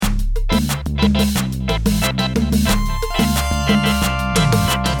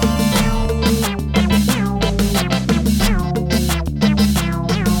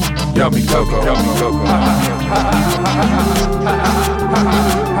Coco. Yummy Coco.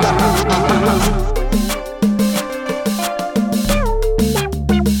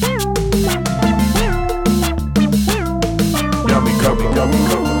 Yummy Coco. Yummy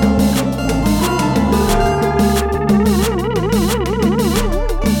Coco.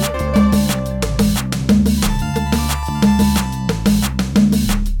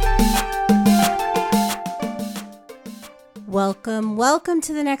 Welcome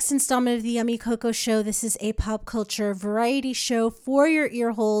to the next installment of the Yummy Coco Show. This is a pop culture variety show for your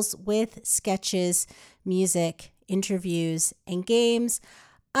ear holes with sketches, music, interviews, and games.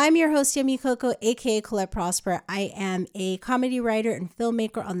 I'm your host, Yummy Coco, aka Colette Prosper. I am a comedy writer and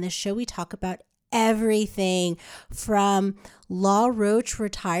filmmaker. On this show, we talk about everything from Law Roach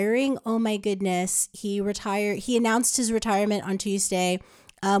retiring. Oh my goodness. He announced his retirement on Tuesday,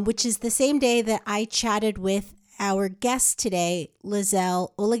 which is the same day that I chatted with our guest today,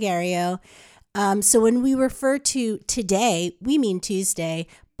 Leizel Olegario. So when we refer to today, we mean Tuesday,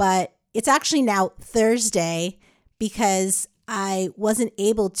 but it's actually now Thursday because I wasn't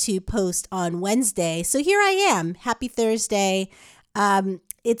able to post on Wednesday. So here I am. Happy Thursday.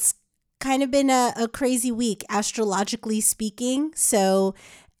 It's kind of been a crazy week, astrologically speaking. So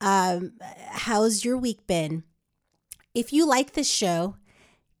how's your week been? If you like this show,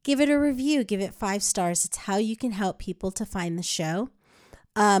 give it a review, give it 5 stars. It's how you can help people to find the show.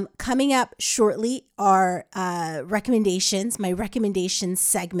 Coming up shortly are recommendations, my recommendations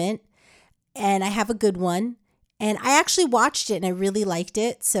segment. And I have a good one. And I actually watched it and I really liked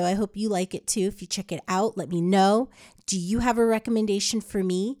it. So I hope you like it too. If you check it out, let me know. Do you have a recommendation for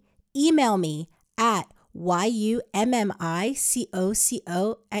me? Email me at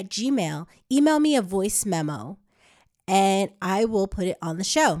yummicoco@gmail. Email me a voice memo, and I will put it on the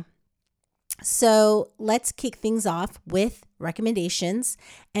show. So let's kick things off with recommendations,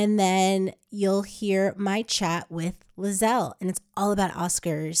 and then you'll hear my chat with Leizel, and it's all about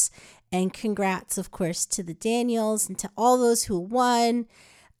Oscars. And congrats, of course, to the Daniels and to all those who won.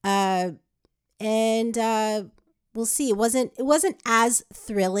 We'll see. It wasn't as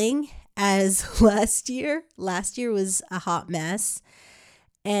thrilling as last year. Last year was a hot mess,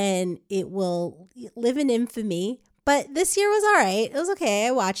 and it will live in infamy. But this year was all right. It was okay.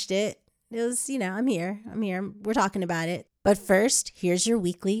 I watched it. It was, I'm here. We're talking about it. But first, here's your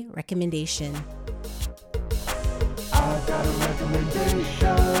weekly recommendation. I got a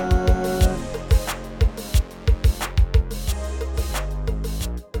recommendation.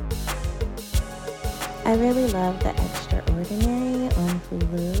 I really love The Extraordinary on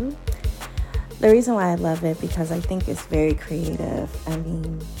Hulu. The reason why I love it because I think it's very creative. I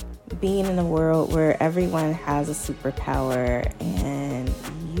mean, being in a world where everyone has a superpower and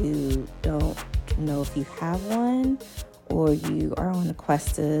you don't know if you have one, or you are on a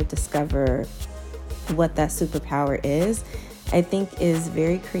quest to discover what that superpower is, I think is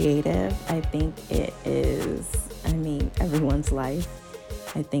very creative. I think it is, everyone's life.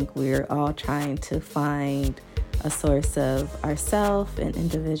 I think we're all trying to find a source of ourself and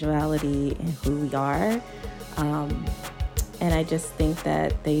individuality and who we are. And I just think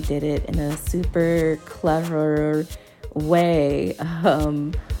that they did it in a super clever way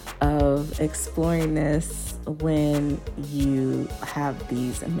of exploring this when you have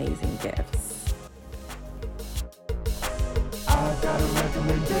these amazing gifts. I got a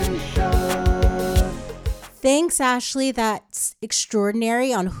recommendation. Thanks, Ashley. That's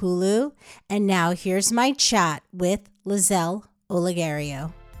Extraordinary on Hulu. And now here's my chat with Leizel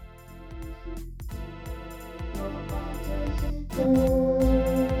Olegario.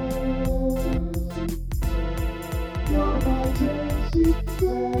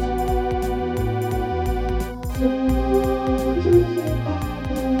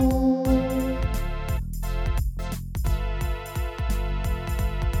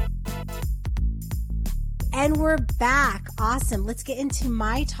 And we're back. Awesome. Let's get into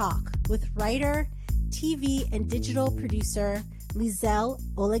my talk with writer, TV, and digital producer Leizel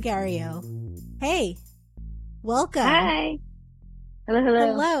Olegario. Hey, welcome. Hi.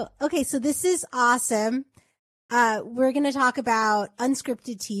 Hello. Okay, so this is awesome. We're going to talk about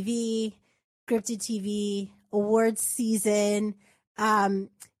unscripted TV, scripted TV, awards season,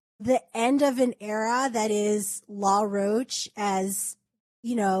 the end of an era that is Law Roach as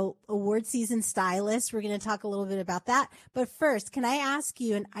award season stylist. We're going to talk a little bit about that. But first, can I ask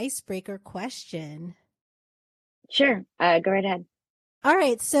you an icebreaker question? Sure. Go right ahead. All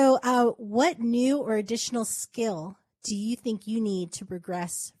right. So what new or additional skill do you think you need to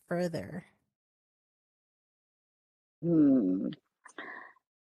progress further? Skill?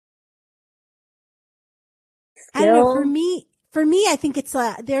 I don't know. For me, I think it's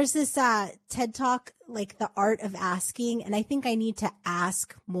there's this TED Talk, like the art of asking, and I think I need to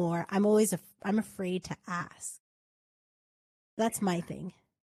ask more. I'm afraid to ask. That's my thing.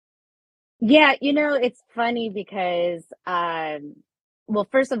 Yeah, it's funny because, well,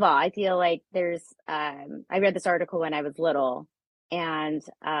 first of all, I feel like I read this article when I was little, and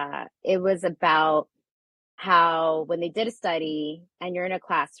it was about how when they did a study and you're in a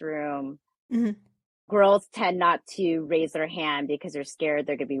classroom, Hmm. girls tend not to raise their hand because they're scared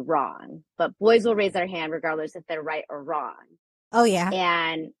they're going to be wrong, but boys will raise their hand regardless if they're right or wrong. Oh yeah.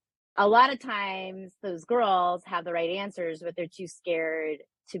 And a lot of times those girls have the right answers, but they're too scared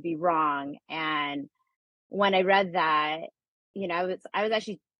to be wrong. And when I read that, I was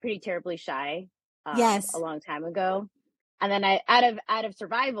actually pretty terribly shy a Yes. long time ago. And then I out of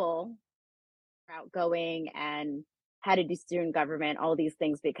survival, outgoing and had to do student government, all these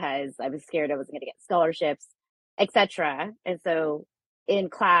things because I was scared I wasn't going to get scholarships, etc. And so in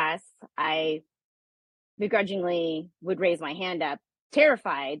class, I begrudgingly would raise my hand up,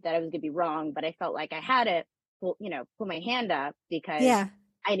 terrified that I was going to be wrong, but I felt like I had to, put my hand up because Yeah.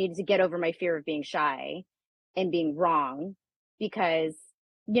 I needed to get over my fear of being shy and being wrong because,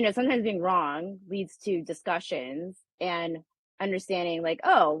 sometimes being wrong leads to discussions and understanding like,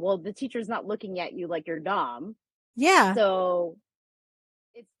 oh, well, the teacher's not looking at you like you're dumb. Yeah. So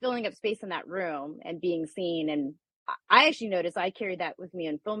it's filling up space in that room and being seen. And I actually noticed I carried that with me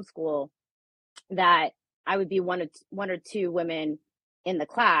in film school, that I would be one or two women in the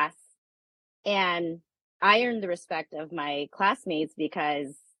class, and I earned the respect of my classmates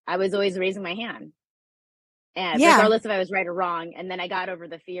because I was always raising my hand, and Yeah. regardless if I was right or wrong. And then I got over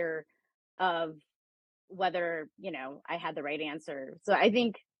the fear of whether I had the right answer. So I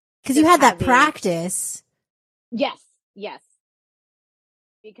think Because you just had that having practice. yes,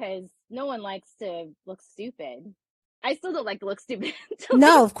 because no one likes to look stupid. I still don't like to look stupid.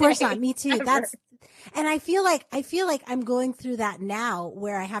 No, of course not. Me too. Ever. And I feel like I'm going through that now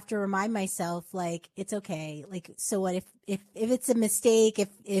where I have to remind myself like it's okay. Like so what if it's a mistake, if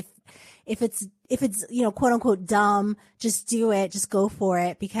it's quote unquote dumb, just do it, just go for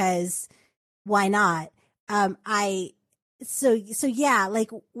it because why not? I so yeah, like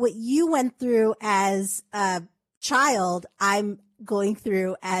what you went through as a child, I'm going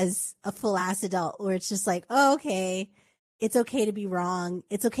through as a full ass adult where it's just like, oh, okay, it's okay to be wrong.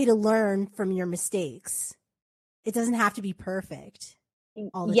 It's okay to learn from your mistakes. It doesn't have to be perfect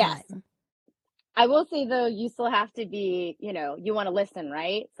all the Yes. time. I will say though, you still have to be, you want to listen,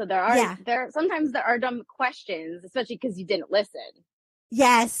 right? So sometimes there are dumb questions, especially because you didn't listen.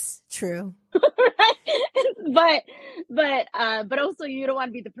 Yes, true. Right? But also you don't want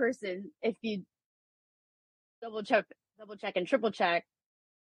to be the person if you double check and triple check.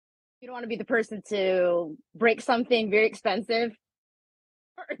 You don't want to be the person to break something very expensive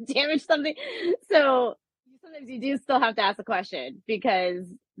or damage something. So sometimes you do still have to ask a question because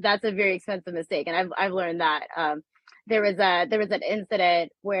that's a very expensive mistake. And I've learned that. There was an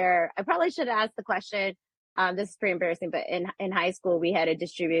incident where I probably should have asked the question. This is pretty embarrassing, but in high school we had to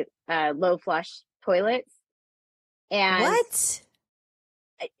distribute low flush toilets, and What?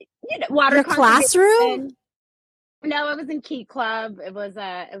 water Your classroom? conservation. No, it was in Key Club. It was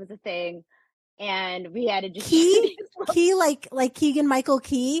a thing, and we had to distribute Key like Keegan Michael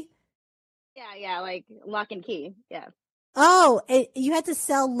Key? Yeah, like lock and key. Yeah. Oh, you had to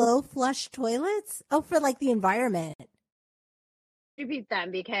sell low flush toilets? Oh, for like the environment. Repeat them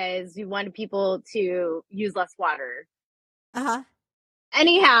because we wanted people to use less water. Uh-huh.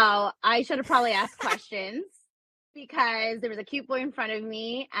 Anyhow, I should have probably asked questions because there was a cute boy in front of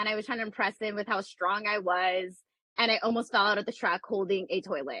me and I was trying to impress him with how strong I was, and I almost fell out of the truck holding a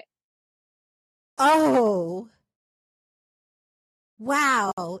toilet. Oh.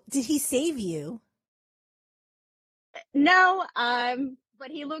 Wow. Did he save you? No, but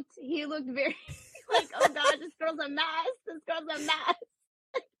he looked very like, oh God, this girl's a mess.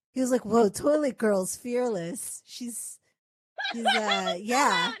 He was like, whoa, toilet girl's fearless. She's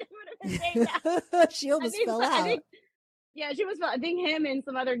yeah. She almost fell out. Yeah, she almost fell. I think him and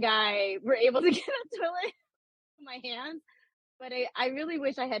some other guy were able to get a toilet in my hands. But I really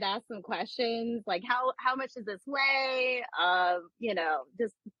wish I had asked some questions like how much does this weigh?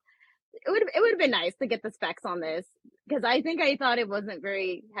 Just it would have been nice to get the specs on this because I think I thought it wasn't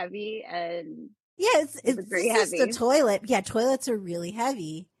very heavy, and yeah, it's very just heavy. a toilet. Yeah, toilets are really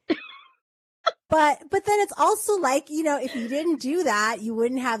heavy. But then it's also like, if you didn't do that, you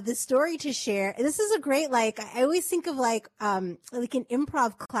wouldn't have this story to share. This is a great, like, I always think of like an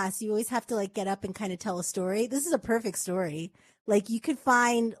improv class, you always have to like get up and kind of tell a story. This is a perfect story. Like you could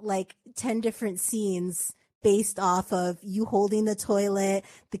find like 10 different scenes based off of you holding the toilet,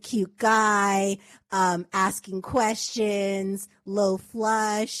 the cute guy, asking questions, low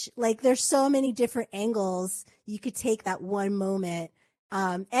flush. Like there's so many different angles you could take that one moment.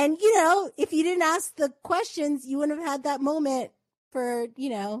 And if you didn't ask the questions, you wouldn't have had that moment for,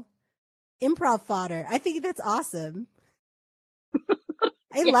 improv fodder. I think that's awesome.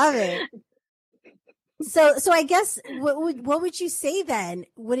 I love it. So I guess what would you say then?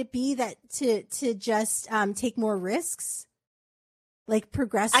 Would it be that to just take more risks, like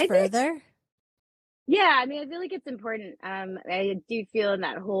progress further? I feel like it's important. I do feel in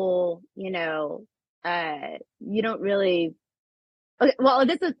that whole, you don't really. Okay, well,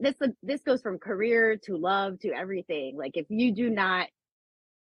 this goes from career to love to everything. Like if you do not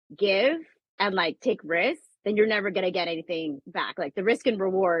give and like take risks, then you're never gonna get anything back. Like the risk and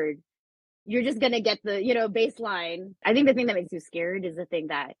reward, you're just gonna get the baseline. I think the thing that makes you scared is the thing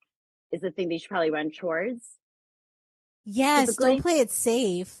that you should probably run towards. Yes, typically. Don't play it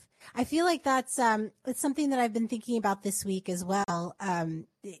safe. I feel like that's it's something that I've been thinking about this week as well.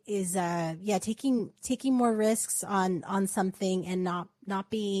 Taking more risks on something and not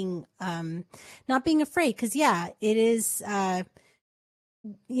being afraid, because it is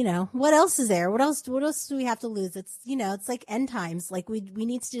what else is there? What else do we have to lose? It's it's like end times. Like we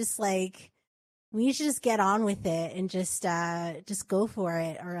need to just get on with it and just go for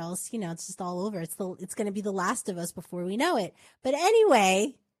it, or else it's just all over. It's going to be The Last of Us before we know it. But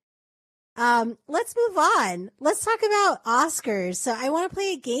anyway, let's move on. Let's talk about Oscars. So I want to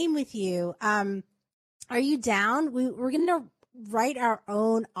play a game with you. Are you down? We're going to write our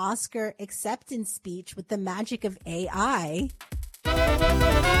own Oscar acceptance speech with the magic of AI.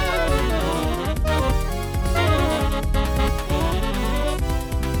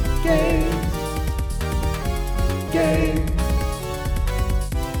 Games. Games.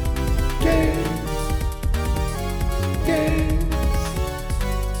 Games. Games.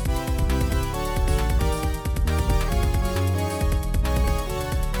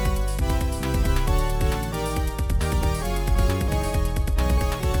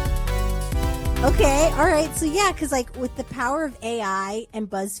 Okay, all right. So because with the power of AI and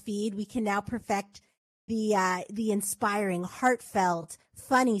BuzzFeed, we can now perfect the inspiring, heartfelt,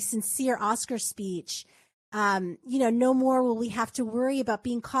 funny, sincere Oscar speech. No more will we have to worry about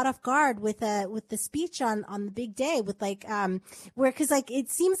being caught off guard with the speech on the big day because it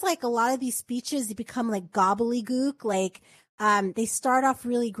seems like a lot of these speeches become like gobbledygook. They start off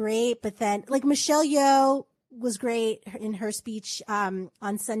really great, but then like Michelle Yeoh was great in her speech on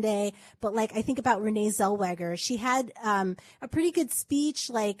Sunday, but I think about Renee Zellweger. She had a pretty good speech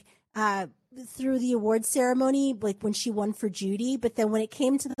through the award ceremony, when she won for Judy, but then when it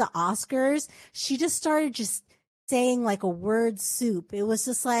came to the Oscars, she just started just saying a word soup. It was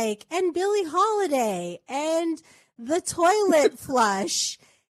just and Billie Holiday and the toilet flush.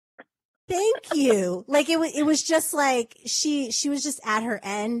 Thank you. It was just she was just at her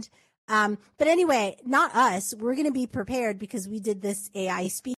end. But anyway, not us. We're going to be prepared because we did this AI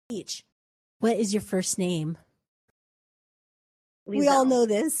speech. What is your first name? Leizel. We all know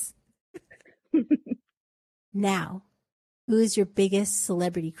this. Now, who is your biggest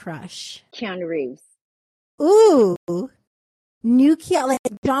celebrity crush? Keanu Reeves. Ooh, new Keanu,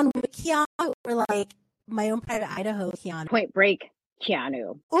 John Wick Keanu, or My Own Private Idaho Keanu? Point Break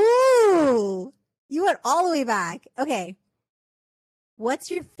Keanu. Ooh, you went all the way back. Okay. What's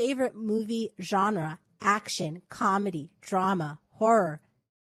your favorite movie genre? Action, comedy, drama, horror,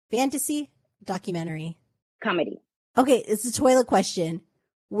 fantasy, documentary? Comedy. Okay, it's a toilet question.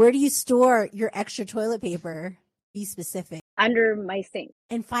 Where do you store your extra toilet paper? Be specific. Under my sink.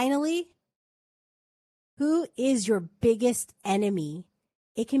 And finally, who is your biggest enemy?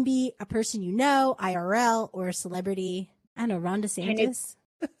 It can be a person you know, IRL, or a celebrity. I don't know, Ron DeSantis.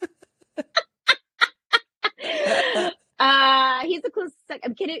 He's a close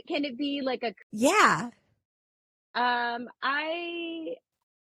second. Can it be a? Yeah. I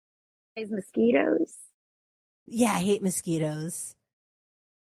hate mosquitoes. Yeah, I hate mosquitoes.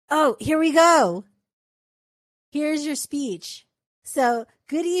 Oh, here we go. Here's your speech. So,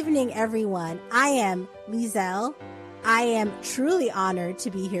 good evening, everyone. I am Leizel. I am truly honored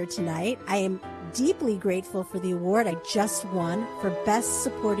to be here tonight. I am deeply grateful for the award I just won for Best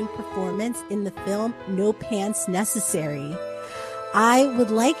Supporting Performance in the film No Pants Necessary. I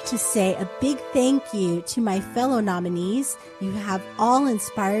would like to say a big thank you to my fellow nominees. You have all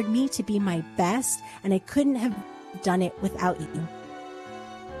inspired me to be my best, and I couldn't have done it without you.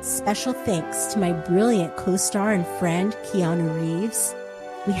 Special thanks to my brilliant co-star and friend, Keanu Reeves.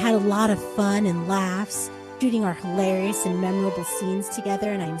 We had a lot of fun and laughs, shooting our hilarious and memorable scenes together,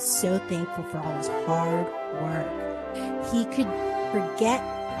 and I'm so thankful for all his hard work. Who could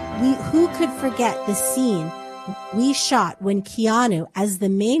forget the scene we shot when Keanu, as the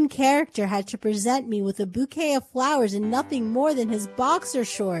main character, had to present me with a bouquet of flowers and nothing more than his boxer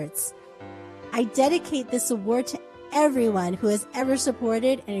shorts. I dedicate this award to everyone who has ever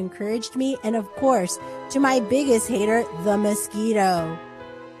supported and encouraged me, and of course, to my biggest hater, the mosquito.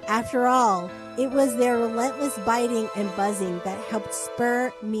 After all, it was their relentless biting and buzzing that helped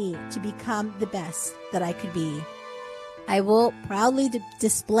spur me to become the best that I could be. I will proudly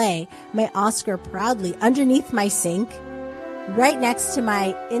display my Oscar proudly underneath my sink, right next to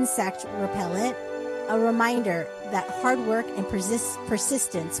my insect repellent, a reminder that hard work and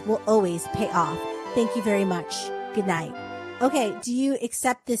persistence will always pay off. Thank you very much. Good night. Okay, do you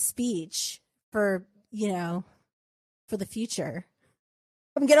accept this speech for the future?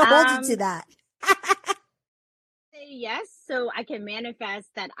 I'm going to hold you to that. Say yes, so I can manifest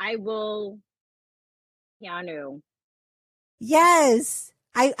that I will Keanu. Yes.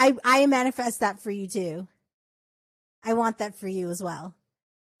 I manifest that for you too. I want that for you as well.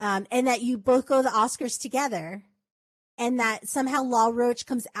 And that you both go to the Oscars together, and that somehow Law Roach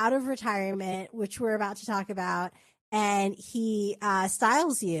comes out of retirement, which we're about to talk about, and he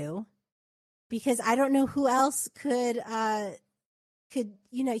styles you, because I don't know who else could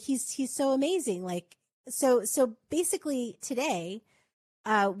he's so amazing. Like, so basically today,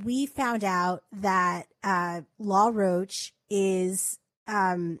 we found out that Law Roach is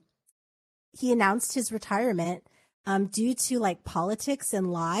he announced his retirement due to like politics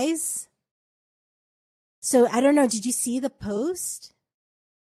and lies. So I don't know, did you see the post?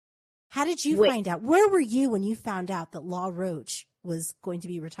 How did you find out? Where were you when you found out that Law Roach was going to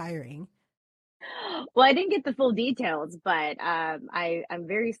be retiring? Well, I didn't get the full details, but I'm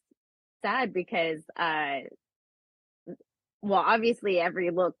very sad because well, obviously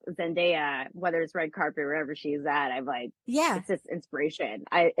every look Zendaya, whether it's red carpet, wherever she's at, I'm like, yeah, it's just inspiration.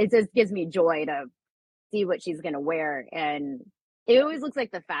 It just gives me joy to see what she's gonna wear, and it always looks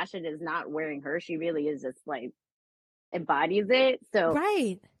like the fashion is not wearing her. She really is just like embodies it. So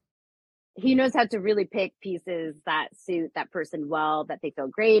right. He knows how to really pick pieces that suit that person well, that they feel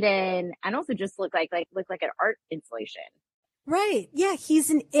great in, and also just look like an art installation. Right. Yeah, he's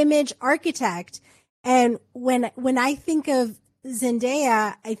an image architect. And when I think of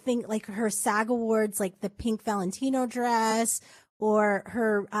Zendaya, I think like her SAG Awards, like the pink Valentino dress, or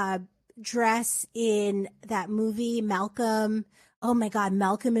her dress in that movie Malcolm. Oh my God,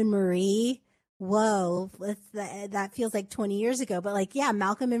 Malcolm and Marie. Whoa, that feels like 20 years ago. But like, yeah,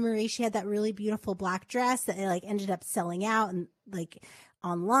 Malcolm and Marie, she had that really beautiful black dress that like ended up selling out and like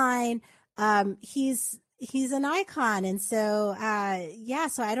online. He's an icon. And so, yeah,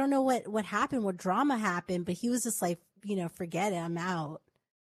 so I don't know what happened, what drama happened, but he was just like, forget it, I'm out.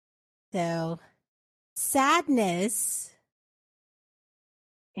 So sadness.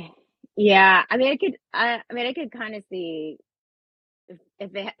 Yeah. I mean, I could kind of see if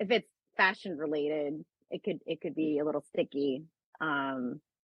it's fashion related, it could be a little sticky.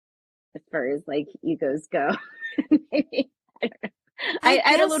 As far as like egos go. Maybe. I don't know. I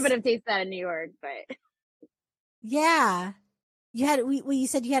had a little bit of taste of that in New York, but yeah, you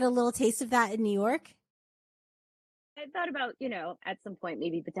said you had a little taste of that in New York. I thought about, at some point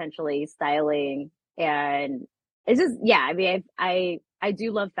maybe potentially styling, and it's just, yeah, I mean, I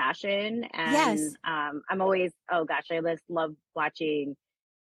do love fashion, and yes. I'm always, oh gosh, I just love watching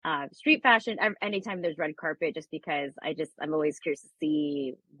street fashion anytime there's red carpet, just because I'm always curious to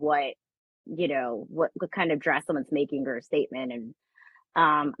see what kind of dress someone's making, or a statement. And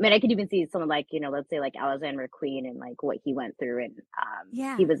I mean, I could even see someone like, let's say like Alexander McQueen, and like what he went through. And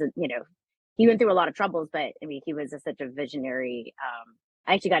yeah, he was, he went through a lot of troubles, but I mean, he was such a visionary.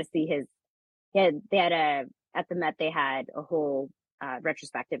 I actually got to see they had at the Met, they had a whole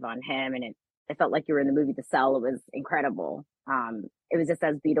retrospective on him, and it felt like you were in the movie The Cell. It was incredible. It was just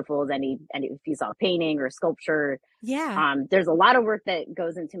as beautiful as any if you saw a painting or a sculpture. yeah. There's a lot of work that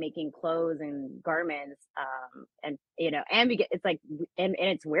goes into making clothes and garments, and it's like, and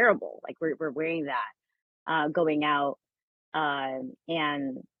it's wearable. Like we're wearing that going out,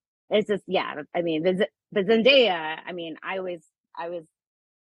 and it's just, yeah. I mean, but Zendaya, I mean, I always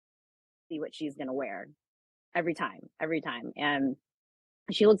see what she's gonna wear every time, and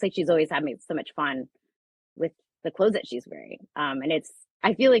she looks like she's always having so much fun with the clothes that she's wearing. And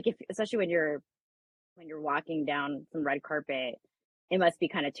I feel like, especially when you're walking down some red carpet, it must be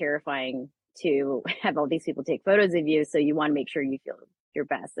kind of terrifying to have all these people take photos of you. So you want to make sure you feel your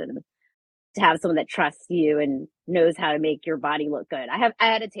best, and to have someone that trusts you and knows how to make your body look good. I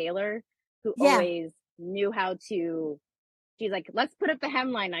had a tailor who always knew how to she's like, let's put up the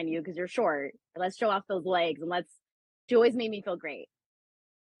hemline on you because you're short. Let's show off those legs, and she always made me feel great.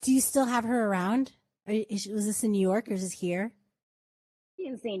 Do you still have her around? Was this in New York or is this here?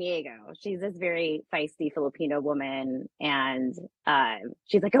 In San Diego. She's this very feisty Filipino woman, and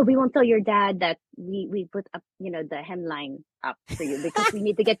she's like, "Oh, we won't tell your dad that we put up, the hemline up for you because we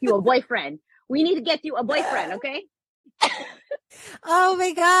need to get you a boyfriend. We need to get you a boyfriend, okay?" Oh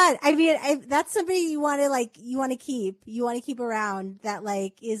my God. I mean, that's somebody you want to keep around that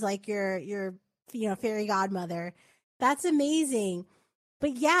is your fairy godmother. That's amazing.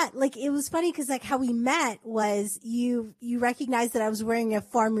 But yeah, it was funny because how we met was you recognized that I was wearing a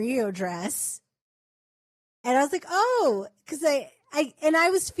Farm Rio dress. And I was like, oh, because I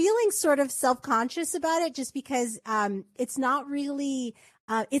was feeling sort of self-conscious about it just because it's not really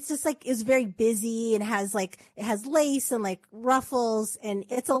it's just it's very busy and it has lace and ruffles and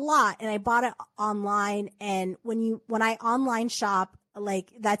it's a lot. And I bought it online, and when I online shop,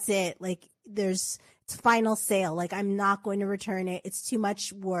 that's it. It's final sale. I'm not going to return it. It's too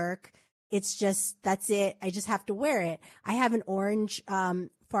much work. It's just, that's it. I just have to wear it. I have an orange Farm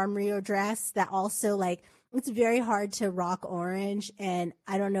Rio dress that also it's very hard to rock orange, and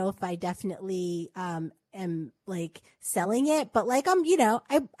I don't know if I definitely am selling it, but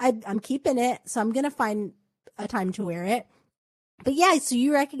I'm keeping it, so I'm gonna find a time to wear it. But yeah, so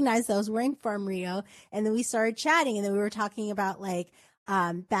you recognized that I was wearing Farm Rio, and then we started chatting, and then we were talking about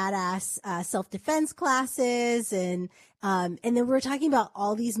badass self-defense classes, and then we were talking about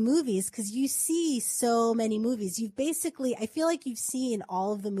all these movies because you see so many movies. I feel like you've seen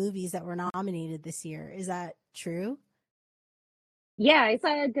all of the movies that were nominated this year. Is that true? Yeah, I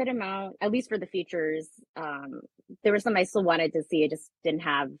saw a good amount, at least for the features. There were some I still wanted to see. I just didn't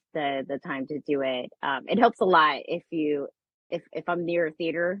have the time to do it. It helps a lot if I'm near a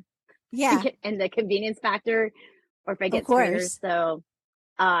theater, Yeah, and the convenience factor, or if I get of course. screeners. So,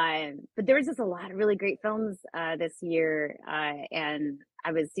 but there was just a lot of really great films this year, and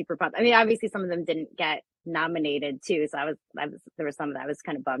I was super pumped. I mean, obviously some of them didn't get nominated too, so there was some that I was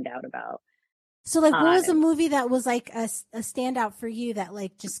kind of bummed out about. So what was a movie that was a standout for you that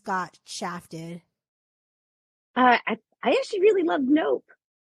just got shafted? I actually really loved Nope.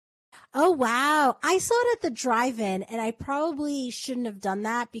 Oh, wow. I saw it at the drive-in, and I probably shouldn't have done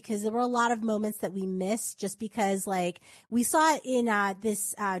that because there were a lot of moments that we missed just because we saw it in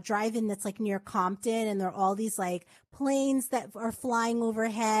this drive-in that's near Compton, and there are all these planes that are flying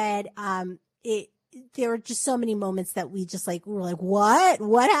overhead. There were just so many moments that we just we were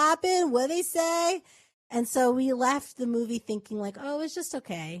what happened? What did they say? And so we left the movie thinking oh, it's just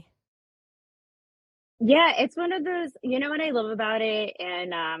okay. Yeah, it's one of those, what I love about it,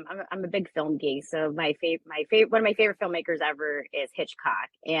 and I'm a big film geek, so one of my favorite filmmakers ever is Hitchcock,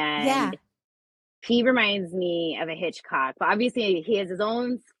 and he reminds me of a Hitchcock, but obviously he has his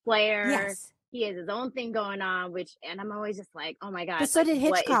own flair. Yes. He has his own thing going on, and I'm always just oh my God. But so did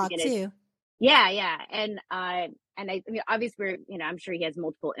Hitchcock too. Yeah. And I mean, obviously I'm sure he has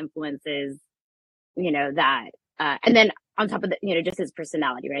multiple influences, that, and then on top of the, just his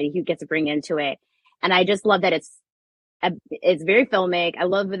personality, right? He gets to bring into it. And I just love that it's very filmic. I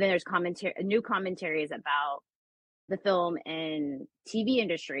love when there's new commentaries about the film and TV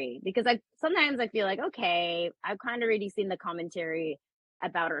industry, because sometimes I feel okay, I've kind of already seen the commentary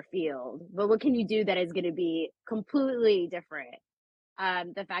about our field, but what can you do that is going to be completely different?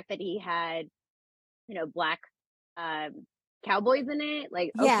 The fact that he had, black cowboys in it,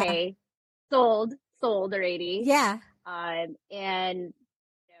 okay, sold already. Yeah. And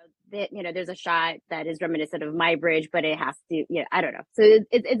that there's a shot that is reminiscent of My Bridge, but it has to, I don't know. So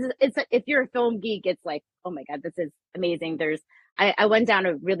it's if you're a film geek, it's oh my God, this is amazing. I went down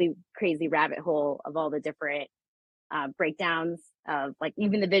a really crazy rabbit hole of all the different breakdowns of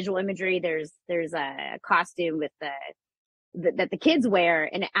even the visual imagery. There's a costume with that the kids wear,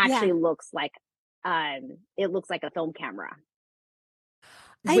 and it actually looks like a film camera.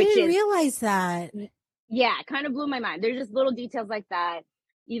 I didn't realize that. Yeah, it kind of blew my mind. There's just little details like that.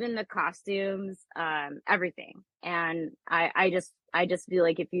 Even the costumes, everything. And I just feel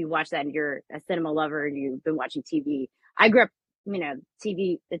if you watch that and you're a cinema lover and you've been watching TV, I grew up, the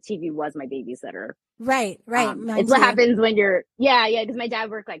TV was my babysitter. Right. It's what happens when you're, because my dad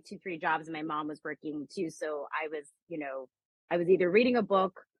worked 2-3 jobs and my mom was working too. So I was either reading a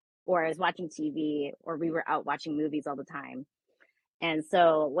book or I was watching TV, or we were out watching movies all the time. And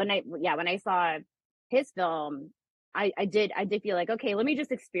so when I saw his film, I did feel okay, let me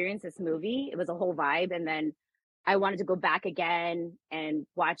just experience this movie. It was a whole vibe. And then I wanted to go back again and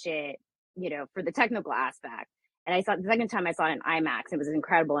watch it, for the technical aspect. And the second time I saw it in IMAX. It was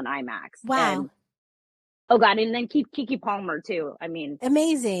incredible in IMAX. Wow. Oh God, and then Kiki Palmer too. I mean,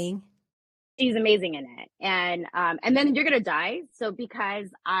 Amazing. she's amazing in it. And then You're Gonna Die. So because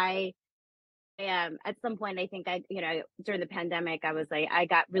I am at some point, I think during the pandemic, I was like, I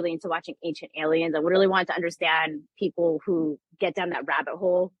got really into watching Ancient Aliens. I really wanted to understand people who get down that rabbit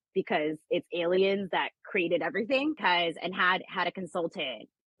hole because it's aliens that created everything. And had a consultant,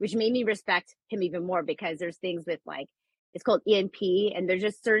 which made me respect him even more because there's things with like, it's called ENP, and there's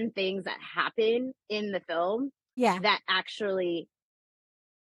just certain things that happen in the film Yeah. that actually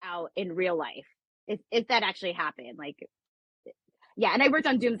out in real life. If that actually happened, like, yeah. And I worked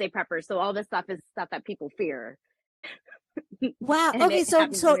on Doomsday Preppers, so all this stuff is stuff that people fear. Wow. And Okay, it so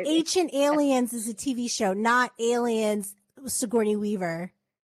happens in the movie. Ancient Aliens is a TV show, not Aliens Sigourney Weaver.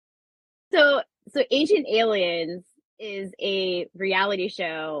 So Ancient Aliens is a reality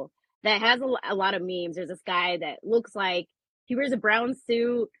show that has a lot of memes. There's this guy that looks like he wears a brown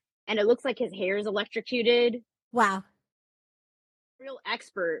suit and it looks like his hair is electrocuted. Wow. Real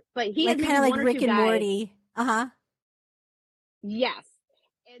expert, but he Like has kind of maybe like one or Rick two and guys. Morty. Uh-huh. Yes.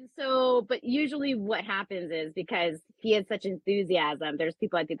 And so, but usually what happens is because he has such enthusiasm, there's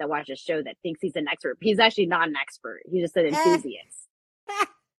people I think that watch the show that thinks he's an expert. He's actually not an expert. He's just an enthusiast.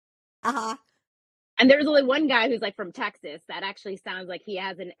 Uh-huh. And there's only one guy who's like from Texas that actually sounds like he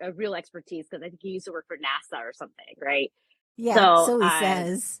has a real expertise because I think he used to work for NASA or something, right? Yeah, so he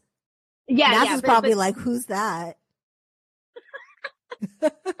says. Yeah, NASA's probably like, who's that?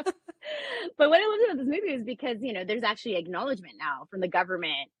 But what I love about this movie is because, there's actually acknowledgement now from the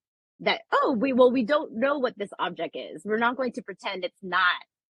government that, we don't know what this object is. We're not going to pretend it's not.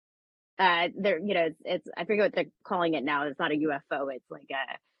 It's I forget what they're calling it now. It's not a UFO. It's like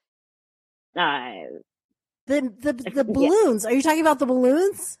the balloons. Are you talking about the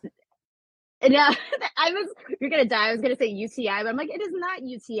balloons? No, you're gonna die. I was gonna say UTI, but I'm like, it is not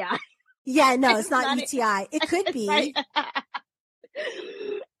UTI. Yeah, no, it's not UTI. It could be.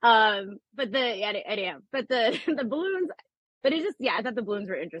 But the balloons, but it just, I thought the balloons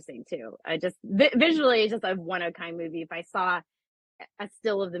were interesting too. I just visually, it's just a one of a kind movie. If I saw a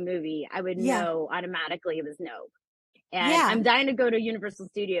still of the movie, I would know automatically it was Nope. And I'm dying to go to Universal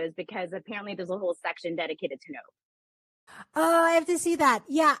Studios because apparently there's a whole section dedicated to Nope. Oh, I have to see that.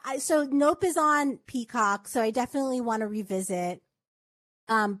 Yeah. So Nope is on Peacock, so I definitely want to revisit.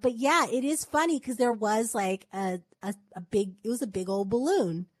 But yeah, it is funny because there was like it was a big old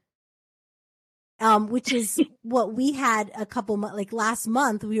balloon. Which is what we had a couple like last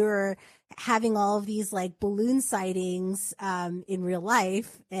month. We were having all of these like balloon sightings in real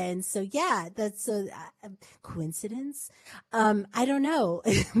life, and so yeah, that's a coincidence. I don't know,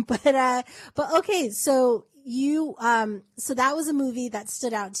 but okay. So so that was a movie that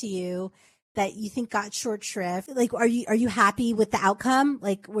stood out to you that you think got short shrift. Like, are you happy with the outcome?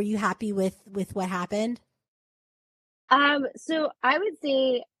 Like, were you happy with what happened? So I would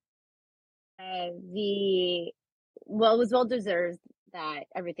say. It was well deserved that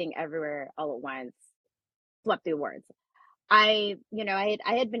Everything Everywhere All at Once swept the awards. I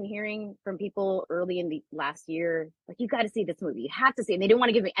had been hearing from people early in the last year, like, you got to see this movie. You have to see it. And they didn't want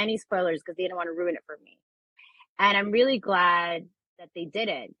to give me any spoilers because they didn't want to ruin it for me. And I'm really glad that they did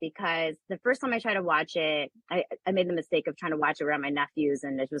it because the first time I tried to watch it, I made the mistake of trying to watch it around my nephews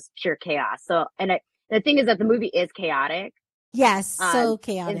and it was pure chaos. So, the thing is that the movie is chaotic. Yes, so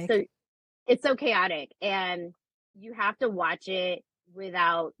chaotic. So it's so chaotic and you have to watch it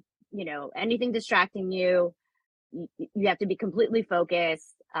without, anything distracting you. You have to be completely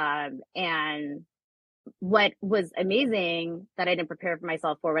focused. And what was amazing that I didn't prepare for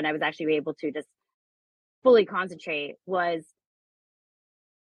myself for when I was actually able to just fully concentrate was,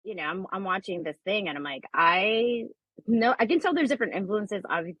 I'm watching this thing and I'm like, I can tell there's different influences.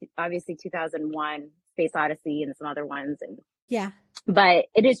 Obviously 2001 Space Odyssey and some other ones. And yeah, but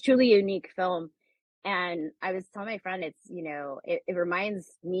it is truly a unique film. And I was telling my friend, it's, it reminds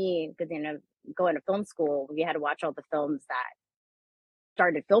me because, going to film school, we had to watch all the films that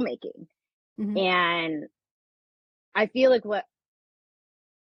started filmmaking. Mm-hmm. And I feel like what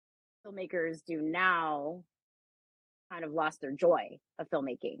filmmakers do now kind of lost their joy of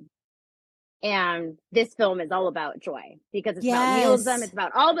filmmaking. And this film is all about joy because it's about nihilism. It's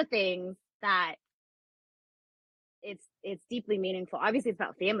about all the things that it's deeply meaningful. Obviously it's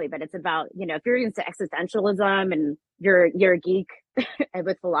about family, but it's about, if you're into existentialism and you're a geek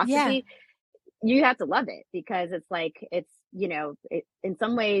with philosophy, you have to love it because it's like, it's, in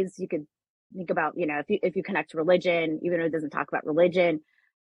some ways you could think about, if you connect to religion, even though it doesn't talk about religion.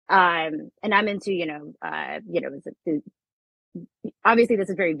 And I'm into, obviously this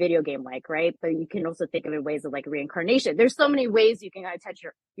is very video game like, right? But you can also think of it in ways of like reincarnation. There's so many ways you can touch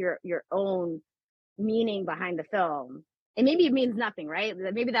your own meaning behind the film. And maybe it means nothing, right?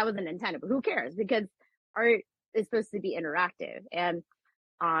 Maybe that wasn't intended, but who cares? Because art is supposed to be interactive. And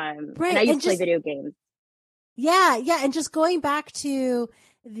Right. I used And to play just, video games. yeah, yeah. And just going back to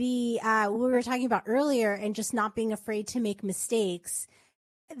the, what we were talking about earlier and just not being afraid to make mistakes.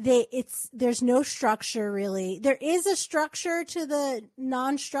 There's no structure really. There is a structure to the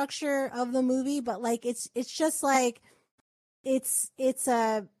non-structure of the movie, but like, it's just like, there's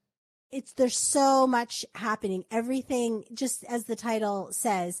so much happening, everything just as the title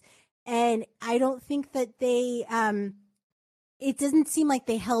says. And I don't think that it doesn't seem like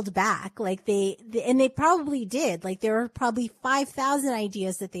they held back. Like and they probably did. Like there were probably 5,000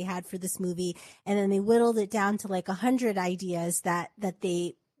 ideas that they had for this movie. And then they whittled it down to like 100 ideas that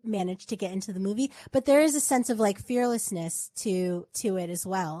they managed to get into the movie. But there is a sense of like fearlessness to it as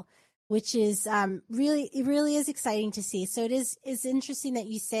well, which is it really is exciting to see. So it's interesting that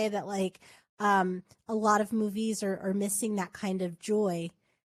you say that like a lot of movies are missing that kind of joy.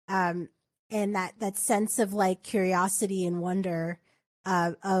 And that sense of like curiosity and wonder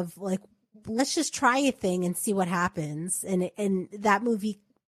of like, let's just try a thing and see what happens. And that movie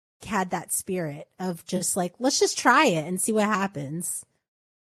had that spirit of just like, let's just try it and see what happens.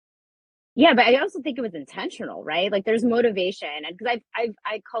 Yeah, but I also think it was intentional, right? Like there's motivation, and because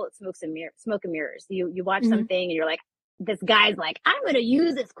I call it smoke and mirrors. You watch something and you're like, this guy's like, I'm gonna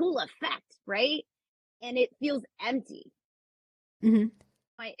use this cool effect, right? And it feels empty. Mm-hmm.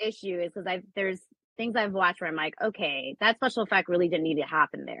 My issue is because there's things I've watched where I'm like, okay, that special effect really didn't need to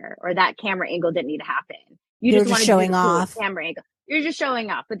happen there, or that camera angle didn't need to happen. You just want to showing do the off camera angle. You're just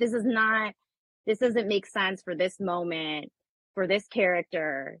showing off, but this doesn't make sense for this moment, for this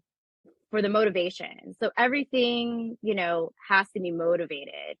character, for the motivation. So everything, has to be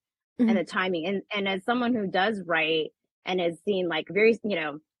motivated, and the timing. And as someone who does write and has seen like very,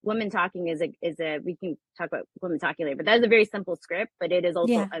 women talking is a we can talk about women talking later, but that is a very simple script, but it is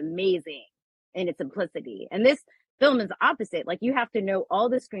also amazing in its simplicity. And this film is the opposite. Like you have to know all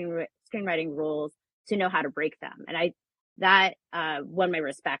the screenwriting rules to know how to break them. And one my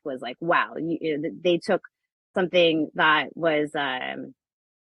respect was like, wow, they took something that was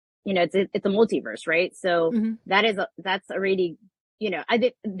it's a multiverse, right? So that's already, I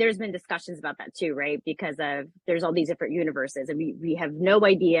think there's been discussions about that too, right? Because there's all these different universes and we have no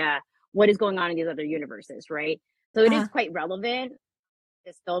idea what is going on in these other universes, right? So it is quite relevant,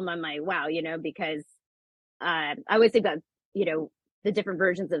 this film. I'm like, wow, because I always think about, the different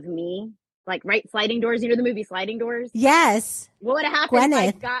versions of me, like, right, Sliding Doors, the movie Sliding Doors? Yes. What would have happened Gwyneth.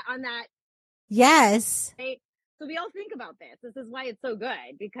 if I got on that? Yes. Right? So we all think about this. This is why it's so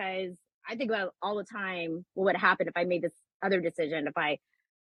good, because I think about all the time, what would happen if I made this other decision, if I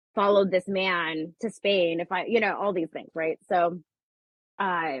followed this man to Spain, if I, all these things, right? So,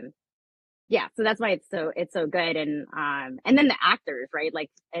 yeah, so that's why it's so good. And then the actors, right?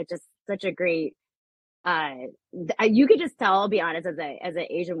 Like it's just such a great, you could just tell, I'll be honest, as an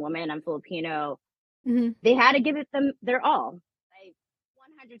Asian woman, I'm Filipino, they had to give it them their all, like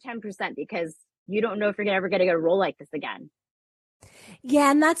 110%, because you don't know if you're ever going to get a role like this again.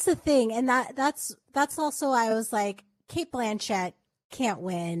 Yeah, and that's the thing. And that's also, I was like, Cate Blanchett can't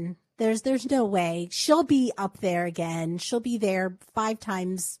win. There's no way. She'll be up there again. She'll be there 5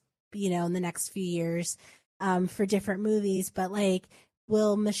 times, in the next few years, for different movies. But like,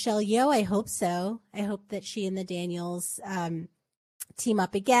 will Michelle Yeoh? I hope so. I hope that she and the Daniels, team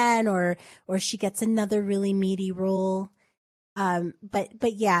up again, or she gets another really meaty role.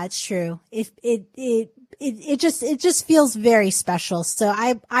 But yeah, it's true. If it just feels very special. So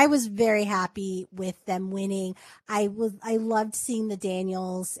I was very happy with them winning. I loved seeing the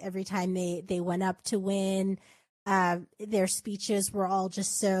Daniels every time they went up to win. Their speeches were all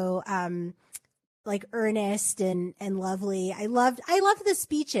just so, like earnest and lovely. I loved the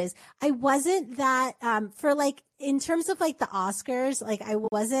speeches. I wasn't that, for like, in terms of like the Oscars, like I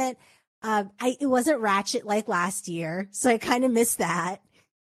wasn't, it wasn't ratchet like last year, so I kind of missed that.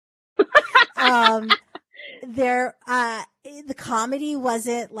 The comedy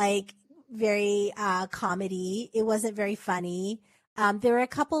wasn't like very comedy. It wasn't very funny. There were a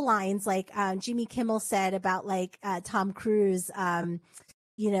couple lines like Jimmy Kimmel said about like Tom Cruise,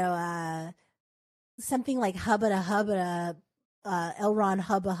 something like hubba da hubba da. Elron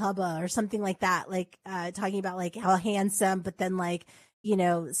hubba hubba or something like that, like talking about like how handsome, but then like,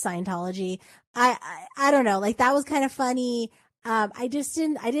 Scientology. I don't know, like that was kind of funny. I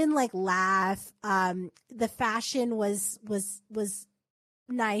didn't like laugh. The fashion was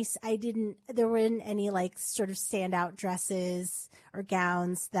nice. There weren't any like sort of standout dresses or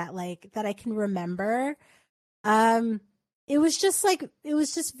gowns that I can remember. it was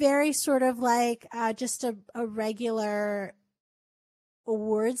just very sort of like just a regular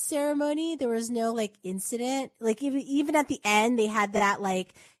awards ceremony. There was no like incident. Like even at the end, they had that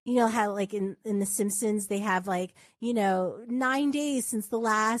like, you know how like in The Simpsons they have like, 9 days since the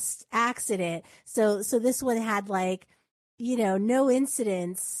last accident. So this one had like, no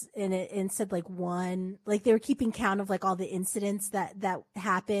incidents in it, and said like one. Like they were keeping count of like all the incidents that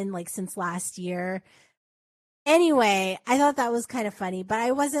happened like since last year. Anyway, I thought that was kind of funny, but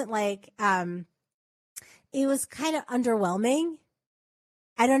I wasn't like it was kind of underwhelming.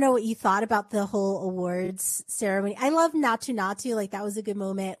 I don't know what you thought about the whole awards ceremony. I love Natu Natu. Like that was a good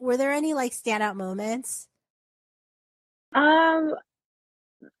moment. Were there any like standout moments? I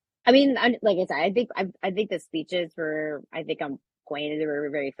mean, like I said, I think the speeches were, I think on point. They were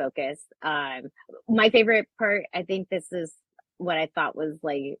very focused. My favorite part, I think this is what I thought was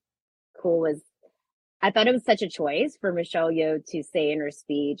like cool, was I thought it was such a choice for Michelle Yeoh to say in her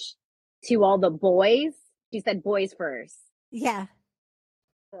speech to all the boys. She said boys first. Yeah.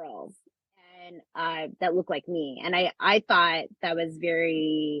 Girls. And that look like me. And I thought that was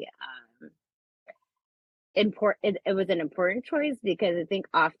very important. It was an important choice because I think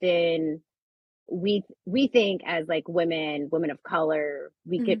often we think as like women of color,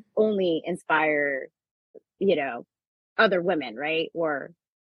 we Mm-hmm. could only inspire, other women, right?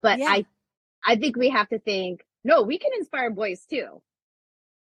 But Yeah. I think we have to think, no, we can inspire boys too.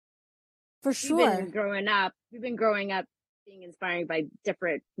 For sure. We've been growing up being inspired by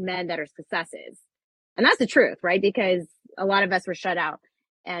different men that are successes. And that's the truth, right? Because a lot of us were shut out.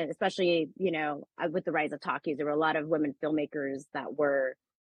 And especially, with the rise of talkies, there were a lot of women filmmakers that were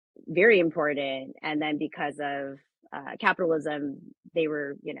very important. And then because of capitalism, they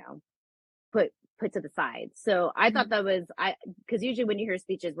were, put to the side. So I thought that was, because usually when you hear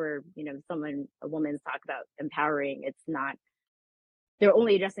speeches where, a woman's talk about empowering, it's not, they're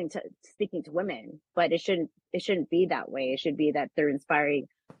only speaking to women, but it shouldn't be that way. It should be that they're inspiring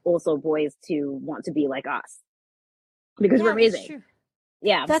also boys to want to be like us because we're amazing. That's true.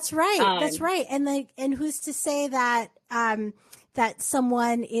 Yeah, that's right. That's right. And who's to say that that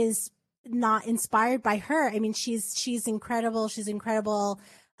someone is not inspired by her? I mean, she's incredible. She's incredible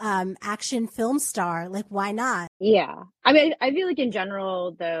action film star. Like, why not? Yeah, I mean, I feel like in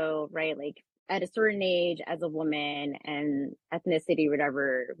general, though, right? Like at a certain age, as a woman and ethnicity,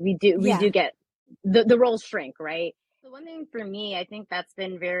 whatever, we do get the roles shrink, right? So one thing for me, I think that's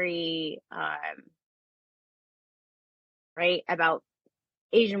been very right about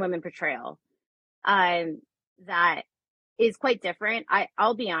Asian women portrayal, that is quite different.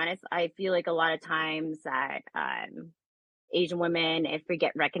 I'll be honest, I feel like a lot of times that Asian women, if we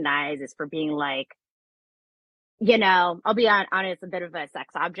get recognized, is for being like, I'll be honest, a bit of a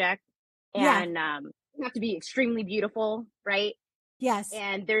sex object, and you have to be extremely beautiful, right? Yes.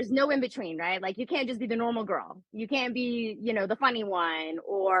 And there's no in between, right? Like you can't just be the normal girl. You can't be, the funny one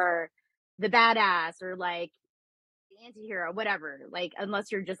or the badass or like the anti-hero, whatever. Like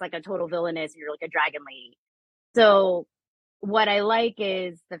unless you're just like a total villainess, you're like a dragon lady. So what I like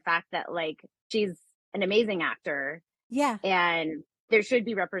is the fact that like she's an amazing actor. Yeah. And there should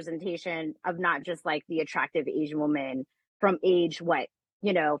be representation of not just like the attractive Asian woman from age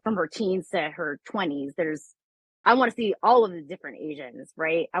from her teens to her 20s. I want to see all of the different Asians,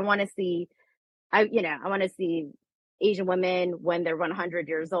 right? I want to see Asian women when they're 100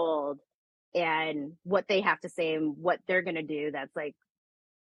 years old and what they have to say and what they're going to do. That's like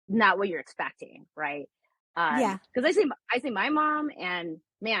not what you're expecting, right? Yeah. Because I see my mom, and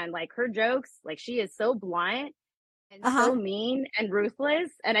man, like her jokes, like she is so blunt and so mean and ruthless,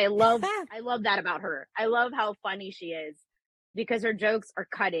 and I love that about her. I love how funny she is because her jokes are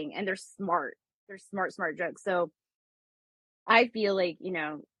cutting and they're smart. They're smart jokes. So I feel like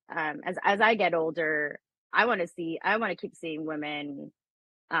as I get older, I want to keep seeing women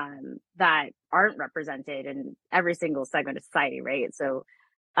that aren't represented in every single segment of society, right? So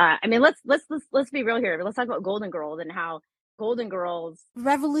I mean, let's be real here. Let's talk about Golden Girls and how Golden Girls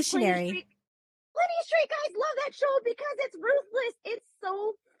revolutionary. Plenty Street guys love that show because it's ruthless. It's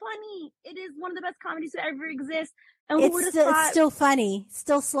so funny. It is one of the best comedies to ever exist. And it's still funny.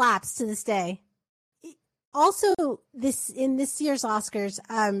 Still slaps to this day. Also, in this year's Oscars,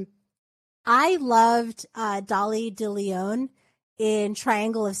 I loved Dolly De Leon in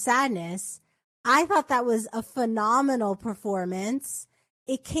Triangle of Sadness. I thought that was a phenomenal performance.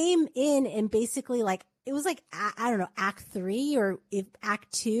 It came in and basically like, it was like, I don't know, act 3 or if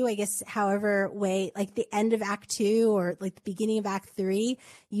act 2, I guess, however way, like the end of act 2 or like the beginning of act 3,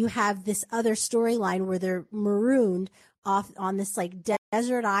 you have this other storyline where they're marooned off on this like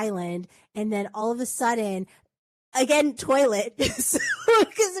desert island. And then all of a sudden again, toilet. So,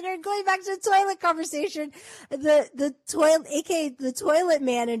 because we're going back to the toilet conversation, the toilet, aka the toilet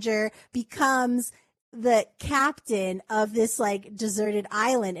manager, becomes the captain of this like deserted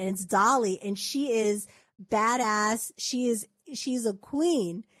island, and it's Dolly, and she is badass. She's a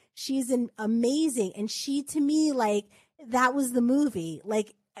queen. She's an amazing, and she, to me, like, that was the movie.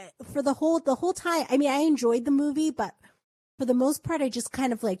 Like, for the whole time. I mean, I enjoyed the movie, but for the most part, I just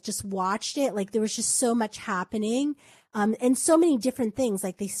kind of like just watched it. Like, there was just so much happening. And so many different things.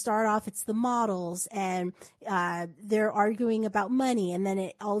 Like, they start off, it's the models, and they're arguing about money, and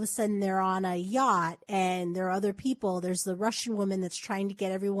then all of a sudden they're on a yacht, and there are other people. There's the Russian woman that's trying to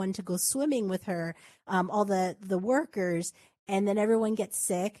get everyone to go swimming with her, all the workers, and then everyone gets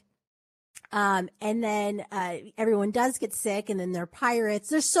sick. And then everyone does get sick, and then they're pirates.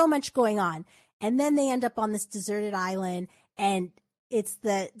 There's so much going on, and then they end up on this deserted island, and it's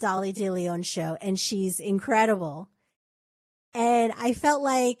the Dolly De Leon show, and she's incredible. And I felt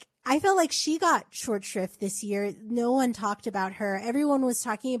like she got short shrift this year. No one talked about her. Everyone was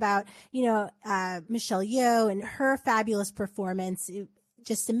talking about, Michelle Yeoh and her fabulous performance,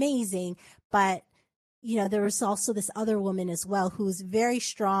 just amazing. But, there was also this other woman as well who's very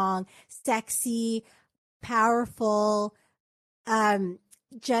strong, sexy, powerful.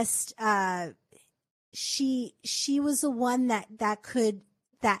 She was the one that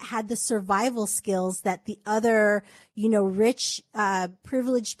had the survival skills that the other, rich,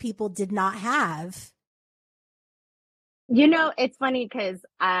 privileged people did not have. It's funny because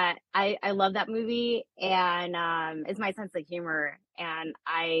I love that movie, and it's my sense of humor. And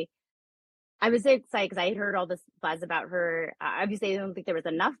I was so excited because I had heard all this buzz about her. Obviously, I don't think there was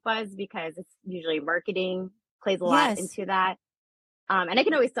enough buzz because it's usually marketing plays a lot into that. And I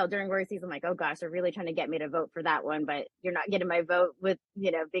can always tell during Rory season, I'm like, oh gosh, they're really trying to get me to vote for that one, but you're not getting my vote with,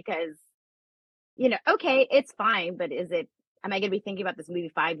 because, okay, it's fine, but am I going to be thinking about this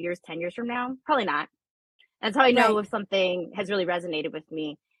movie 5 years, 10 years from now? Probably not. That's how I know if something has really resonated with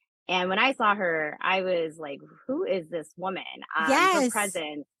me. And when I saw her, I was like, who is this woman? Her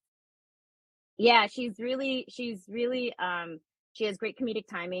presence. Yeah, she's really, she has great comedic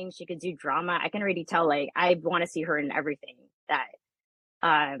timing. She could do drama. I can already tell, like, I want to see her in everything that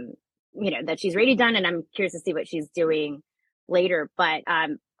she's already done, and I'm curious to see what she's doing later. But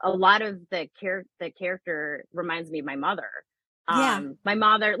a lot of the character reminds me of my mother. My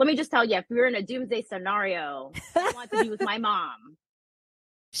mother, let me just tell you, if we were in a doomsday scenario, I want to be with my mom.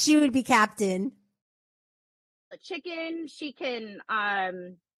 She would be captain. A chicken, she can,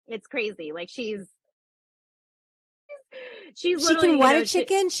 it's crazy. Like, she's she can what a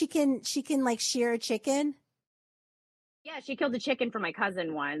chicken? She can like shear a chicken. Yeah, she killed a chicken for my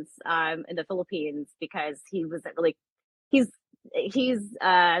cousin once in the Philippines because he wasn't really, he's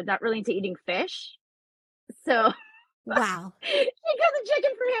not really into eating fish. So wow. She killed a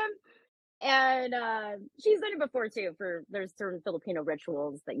chicken for him. And she's done it before too. There's certain Filipino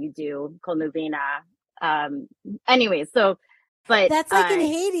rituals that you do called novena. Anyway, so but that's like in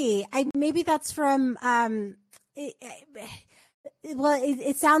Haiti. Maybe that's from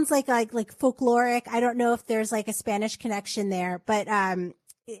it sounds like folkloric. I don't know if there's like a Spanish connection there, but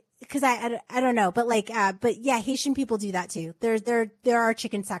because I don't know, but but yeah, Haitian people do that too. There are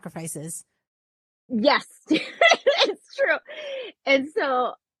chicken sacrifices. Yes, it's true. And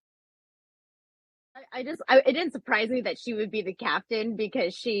so it didn't surprise me that she would be the captain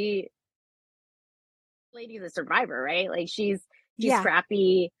because lady's a survivor, right? Like she's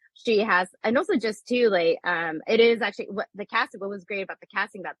scrappy. She has, and also just too, like, it is actually what was great about the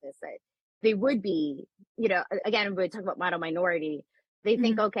casting about this, that they would be, again, we talk about model minority. They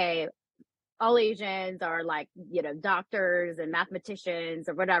think, okay, all Asians are like, doctors and mathematicians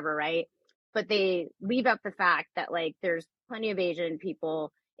or whatever, right? But they leave out the fact that like there's plenty of Asian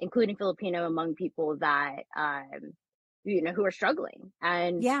people, including Filipino, among people that, who are struggling.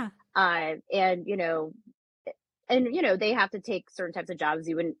 And, they have to take certain types of jobs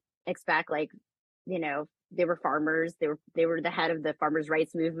you wouldn't expect. Like, they were farmers. They were the head of the farmers'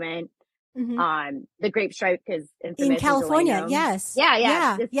 rights movement. The grape strike is infamous in California. Yes.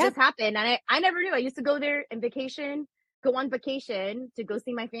 Yeah. This happened. And I never knew. I used to go there on vacation to go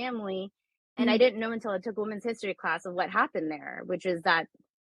see my family. And I didn't know until I took a women's history class of what happened there, which is that,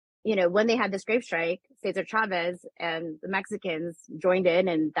 when they had this grape strike, Cesar Chavez and the Mexicans joined in,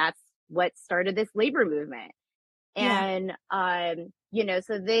 and that's what started this labor movement. And, so I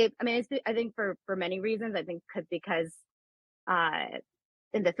think for many reasons, I think because,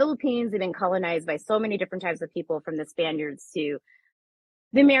 in the Philippines, they've been colonized by so many different types of people, from the Spaniards to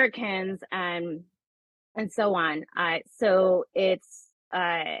the Americans and so on. So it's,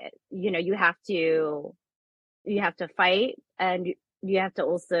 you have to you have to fight, and you have to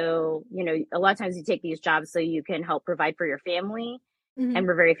also, a lot of times you take these jobs so you can help provide for your family, Mm-hmm. and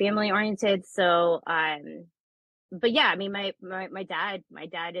we're very family oriented. So, but yeah, I mean, my dad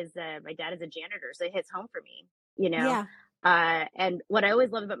is a janitor, so it hits home for me, you know. Yeah. And what I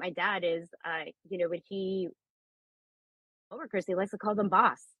always love about my dad is, when coworkers, he likes to call them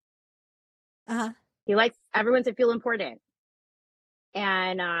boss. Uh-huh. He likes everyone to feel important.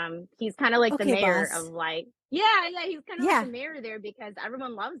 And he's kind of like the Okay, mayor of, boss. like, he's kind of like Yeah. the mayor there, because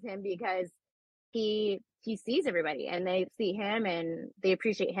everyone loves him, because he sees everybody, and they see him, and they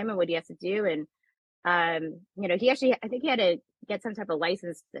appreciate him and what he has to do. And he actually, I think he had to get some type of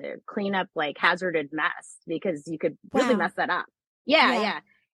license to clean up like hazardous mess, because you could really Wow. mess that up. Yeah, Yeah. yeah.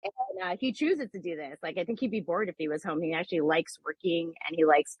 And he chooses to do this. Like, I think he'd be bored if he was home. He actually likes working, and he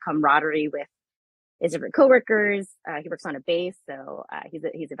likes camaraderie with his different coworkers. He works on a base, so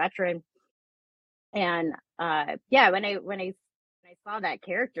he's a veteran. And when I saw that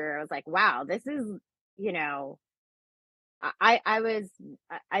character, I was like, wow, this is, you know, I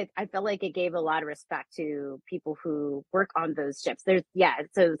felt like it gave a lot of respect to people who work on those ships.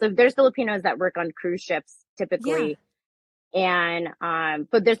 So there's Filipinos that work on cruise ships Yeah. typically. And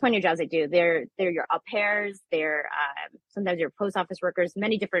but there's plenty of jobs they do. They're your au pairs, they're sometimes your post office workers,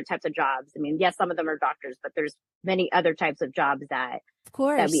 many different types of jobs. I mean, yes, some of them are doctors, but there's many other types of jobs that Of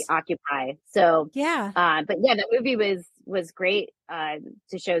course. we occupy. So Yeah. but yeah, that movie was great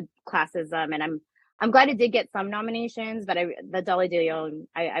to show classism, and I'm glad it did get some nominations. But the Dolly De Leon,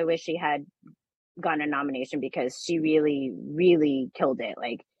 I wish she had gotten a nomination, because she really, really killed it.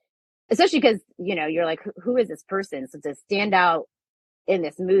 Like, especially because, you're like, who is this person? So to stand out in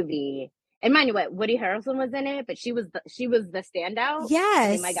this movie, and mind you, what, Woody Harrelson was in it, but she was the standout.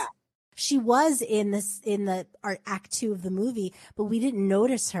 I mean, my Yes. God. She was in the act 2 of the movie, but we didn't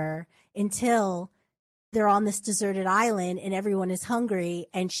notice her until they're on this deserted island and everyone is hungry,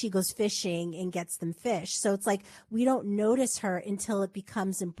 and she goes fishing and gets them fish. So it's like we don't notice her until it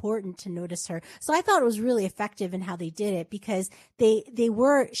becomes important to notice her. So I thought it was really effective in how they did it, because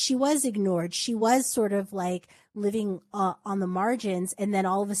she was ignored. She was sort of like living on the margins, and then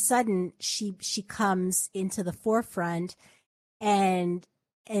all of a sudden she comes into the forefront, and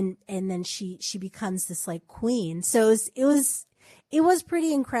then she becomes this like queen. So it was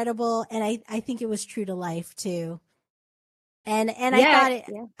pretty incredible, and I think it was true to life too. And Yeah,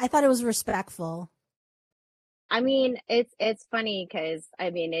 yeah. I thought it was respectful. I mean, it's funny because, I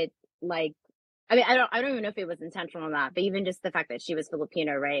mean, I don't even know if it was intentional or not, but even just the fact that she was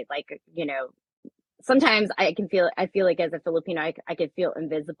Filipino, right? Like, sometimes I feel like as a Filipino, I could feel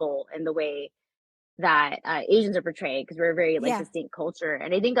invisible in the way that Asians are portrayed, because we're a very like Yeah. distinct culture.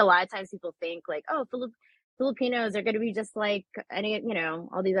 And I think a lot of times people think like, oh, Filipinos are going to be just like any,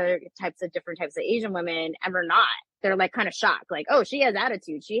 all these other different types of Asian women, and we're not. They're like kind of shocked, like, oh, she has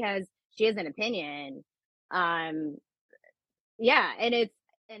attitude, she has an opinion. Um, yeah, and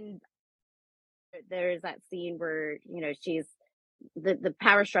there's that scene where, she's the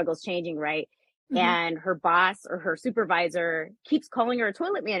power struggle's changing, right? Mm-hmm. And her boss or her supervisor keeps calling her a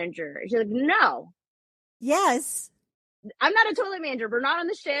toilet manager. She's like, no, Yes. I'm not a toilet manager. We're not on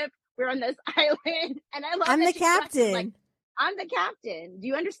the ship. We're on this island. And I love I'm that the she flexes, like, captain. I'm the captain. Do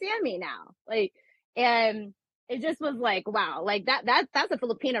you understand me now? Like, and it just was like, wow, like that's a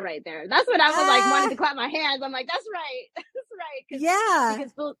Filipino right there. That's what I was like, wanted to clap my hands. I'm like, that's right. That's right. Yeah.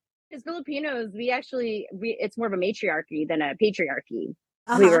 Because Filipinos, it's more of a matriarchy than a patriarchy. We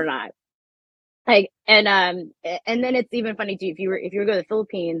Uh-huh. were not. Like, and then it's even funny too, if you were to go to the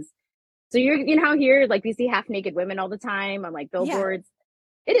Philippines. So you know how here, like, we see half naked women all the time on like Yeah. billboards.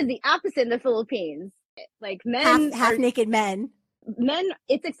 It is the opposite in the Philippines. Like, men Half naked men.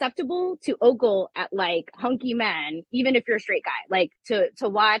 it's acceptable to ogle at like hunky men, even if you're a straight guy. Like, to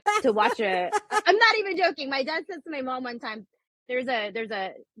watch I'm not even joking. My dad says to my mom one time, there's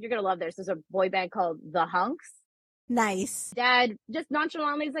a you're gonna love this. There's a boy band called The Hunks. Nice. Dad just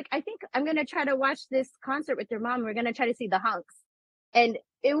nonchalantly is like, I think I'm gonna try to watch this concert with your mom. We're gonna try to see The Hunks. And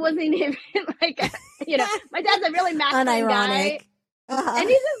it wasn't even like, my dad's a really masculine guy. Uh-huh. And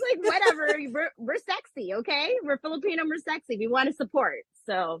he's just like, whatever, we're sexy, okay? We're Filipino, we're sexy. We want to support.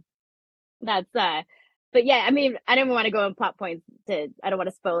 So that's but yeah, I mean, I didn't want to go in plot points I don't want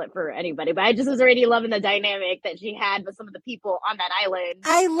to spoil it for anybody, but I just was already loving the dynamic that she had with some of the people on that island.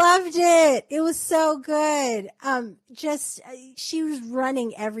 I loved it. It was so good. She was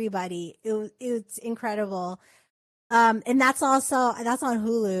running everybody. It's incredible. And that's on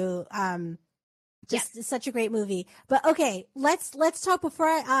Hulu. Just such a great movie. But okay, let's talk before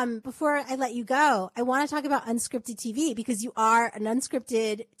I let you go. I want to talk about unscripted TV because you are an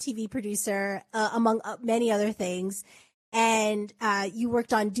unscripted TV producer, among many other things. And you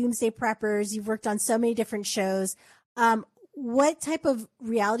worked on Doomsday Preppers. You've worked on so many different shows. What type of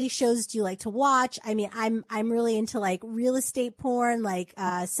reality shows do you like to watch? I mean, I'm really into like real estate porn, like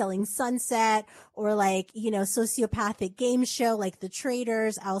Selling Sunset, or like, you know, sociopathic game show like The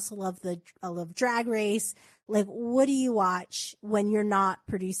Traders. I love Drag Race. Like, what do you watch when you're not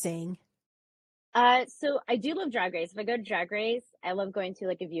producing? So I do love Drag Race. If I go to Drag Race, I love going to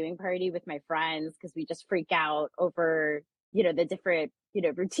like a viewing party with my friends because we just freak out over, you know, the different, you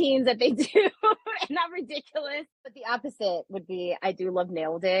know, routines that they do. And not ridiculous, but the opposite would be I do love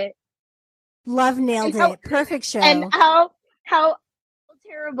Nailed It. Love Nailed It. Perfect show. And how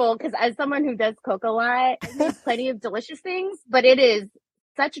terrible, because as someone who does cook a lot, I make plenty of delicious things, but it is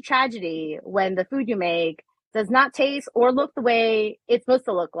such a tragedy when the food you make does not taste or look the way it's supposed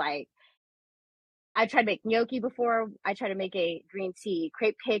to look like. I tried to make gnocchi before. I tried to make a green tea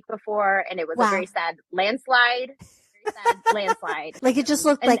crepe cake before, and it was a very sad landslide. Like it just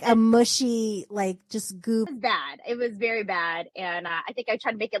looked like a mushy, like just goop. It was bad. It was very bad. And I think I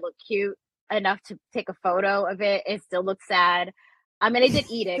tried to make it look cute enough to take a photo of it. It still looks sad. I mean, I did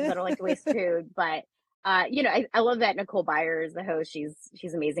eat it because I don't like to waste food. But, you know, I love that Nicole Byers, the host.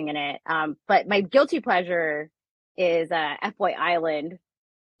 She's amazing in it. But my guilty pleasure is F-Boy Island.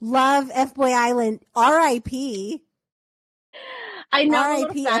 Love F-Boy Island. R.I.P. I know I'm a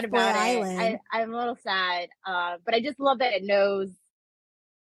little sad about it. I'm a little sad, but I just love that it knows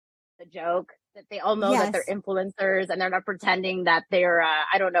the joke, that they all know that they're influencers and they're not pretending that they're,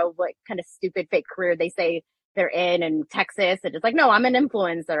 I don't know what kind of stupid fake career they say they're in Texas. And it's like, no, I'm an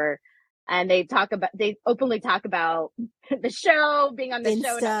influencer. And they openly talk about the show, being on the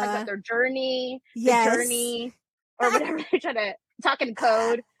show, and talk about their journey, or whatever. They're trying to talk in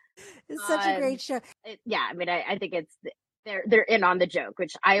code. It's such a great show. I mean, I think they're in on the joke,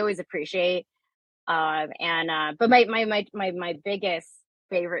 which I always appreciate. But my biggest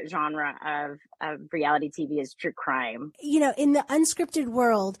favorite genre of reality TV is true crime. You know, in the unscripted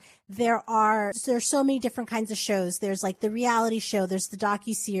world, there's so many different kinds of shows. There's like the reality show, there's the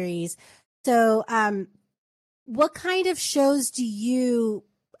docuseries. So, what kind of shows do you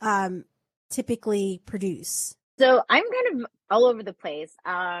typically produce? So I'm kind of all over the place.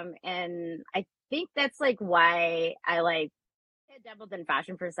 And I think that's like why I dabbled in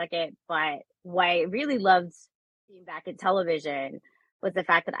fashion for a second, but why I really loved being back in television was the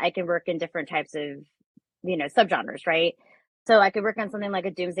fact that I can work in different types of, you know, subgenres, right? So I could work on something like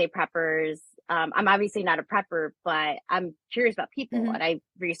a Doomsday Preppers. I'm obviously not a prepper, but I'm curious about people and I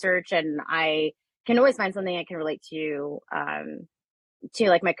research, and I can always find something I can relate to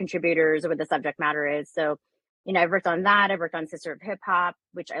like my contributors or what the subject matter is. So, you know, I've worked on that. I've worked on Sister of Hip Hop,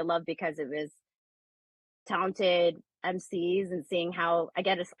 which I love because it was talented MCs and seeing how I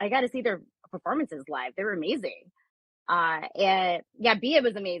got to see their performances live. They were amazing. And yeah, Bia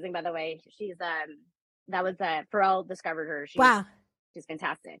was amazing, by the way. She's that was Pharrell discovered her. She's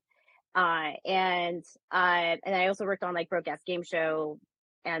fantastic. And I also worked on like Broke Ass Game Show,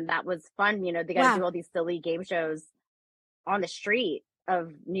 and that was fun. You know, they got to do all these silly game shows on the street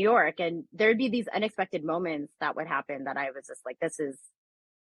of New York, and there'd be these unexpected moments that would happen that I was just like, this is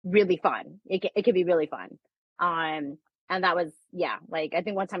really fun. It could be really fun. And that was, like, I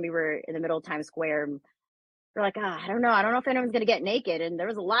think one time we were in the middle of Times Square. We're like, I don't know if anyone's going to get naked. And there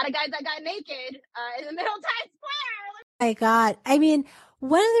was a lot of guys that got naked in the middle of Times Square. My God. I mean,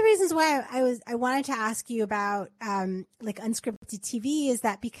 one of the reasons why I wanted to ask you about like unscripted TV is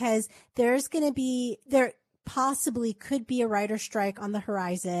that because there possibly could be a writer strike on the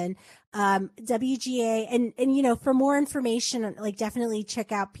horizon. WGA and you know, for more information, like definitely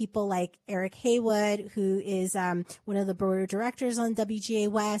check out people like Eric Haywood, who is one of the board of directors on WGA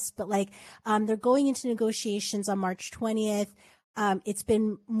West. But like they're going into negotiations on March 20th. It's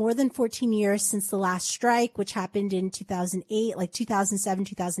been more than 14 years since the last strike, which happened in 2008, like 2007,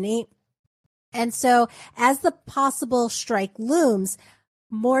 2008. And so as the possible strike looms,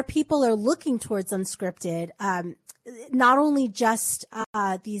 more people are looking towards unscripted. Not only just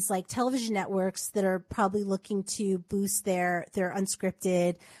these like television networks that are probably looking to boost their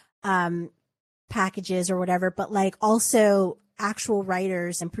unscripted packages or whatever, but like also actual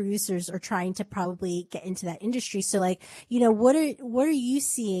writers and producers are trying to probably get into that industry. So like, you know, what are you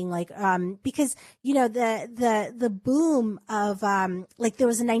seeing? Like, because, you know, the boom of, like there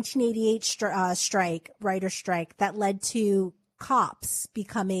was a 1988 writer strike that led to Cops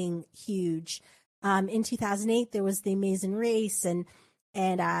becoming huge. In 2008, there was The Amazing Race, and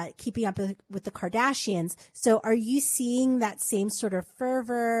Keeping Up with the Kardashians. So are you seeing that same sort of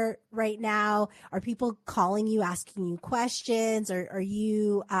fervor right now? Are people calling you, asking you questions? Or are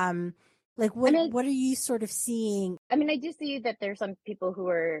you what are you sort of seeing? I mean, I do see that there's some people who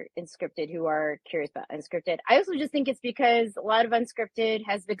are unscripted who are curious about unscripted. I also just think it's because a lot of unscripted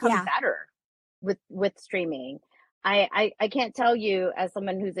has become better with streaming. I can't tell you, as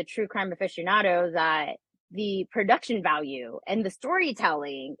someone who's a true crime aficionado, that the production value and the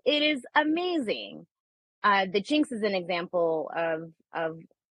storytelling, it is amazing. The Jinx is an example of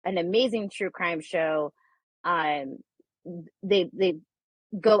an amazing true crime show. They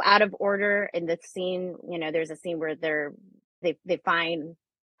go out of order in the scene. You know, there's a scene where they find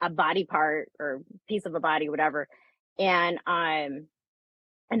a body part or piece of a body, whatever, and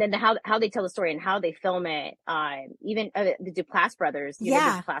then how they tell the story and how they film it. Even the Duplass brothers, the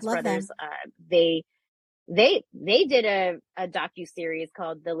Duplass brothers, they did a docu-series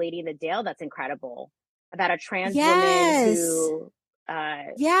called The Lady in the Dale that's incredible, about a trans woman who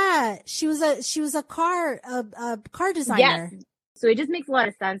she was a car designer. Yes. So it just makes a lot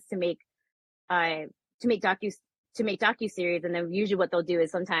of sense to make docu-series, and then usually what they'll do is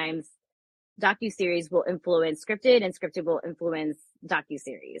sometimes docu-series will influence scripted and scripted will influence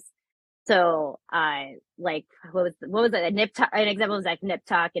docu-series. So like what was it? An example was like Nip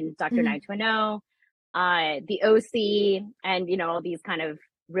Tuck and Dr. 920. The OC, and you know, all these kind of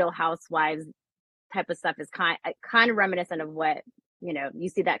Real Housewives type of stuff is kind of reminiscent of what, you know, you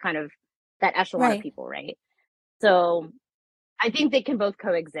see that kind of that echelon of people, right? So I think they can both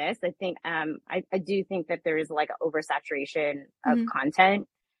coexist. I think I do think that there is like an oversaturation of content.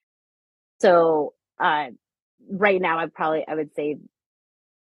 So right now I would say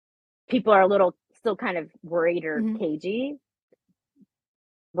people are a little still kind of worried or cagey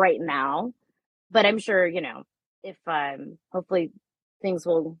right now. But I'm sure, you know, if hopefully things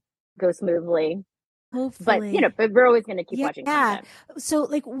will go smoothly. But, you know, but we're always going to keep watching content. So,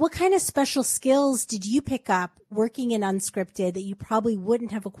 like, what kind of special skills did you pick up working in unscripted that you probably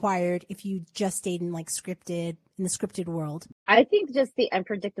wouldn't have acquired if you just stayed in, like, in the scripted world? I think just the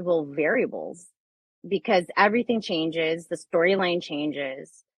unpredictable variables, because everything changes, the storyline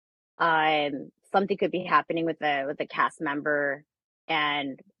changes. Something could be happening with a cast member,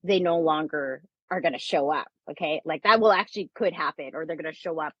 and they no longer are going to show up. Okay. Like that could happen, or they're going to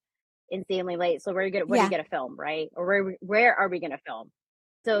show up insanely late. So where are you going to film, right? Or where are we going to film?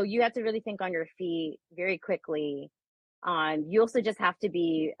 So you have to really think on your feet very quickly. You also just have to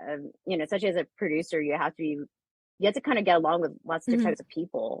be, you know, such as a producer, you have to kind of get along with lots of different types of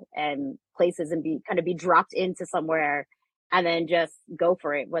people and places, and be dropped into somewhere and then just go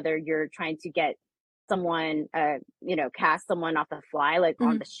for it. Whether you're trying to get someone, you know, cast someone off the fly, like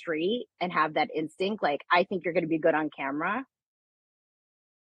on the street, and have that instinct. Like, I think you're going to be good on camera.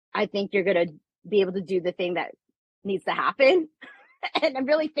 I think you're going to be able to do the thing that needs to happen and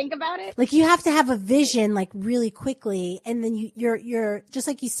really think about it. Like, you have to have a vision, like, really quickly. And then you're just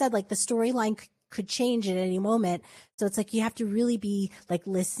like you said, like, the storyline could change at any moment. So it's like you have to really be like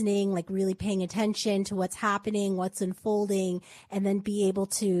listening, like really paying attention to what's happening, what's unfolding, and then be able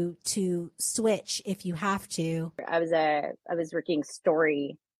to switch if you have to. I was working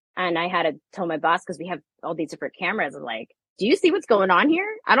story, and I had to tell my boss, because we have all these different cameras, and like, do you see what's going on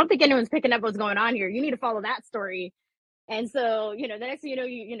here? I don't think anyone's picking up what's going on here. You need to follow that story. And so, you know, the next thing you know,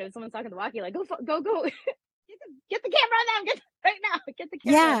 you know, someone's talking to the walkie, like, go, get the camera now, get the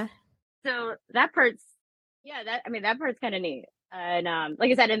camera. Yeah. So that part's kind of neat. And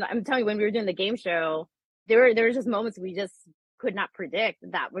like I said, and I'm telling you, when we were doing the game show, there were just moments we just could not predict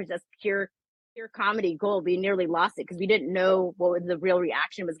that was just pure comedy gold. We nearly lost it because we didn't know what the real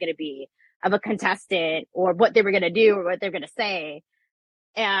reaction was going to be of a contestant, or what they were going to do, or what they're going to say.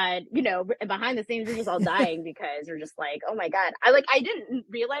 And, you know, behind the scenes, we're just all dying because we're just like, oh my God. I didn't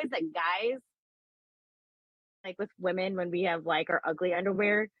realize that guys, like with women, when we have like our ugly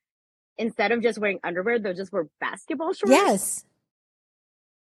underwear, instead of just wearing underwear, they'll just wear basketball shorts. Yes.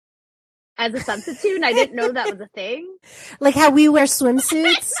 As a substitute. And I didn't know that was a thing. Like how we wear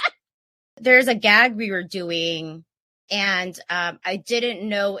swimsuits. There's a gag we were doing, and I didn't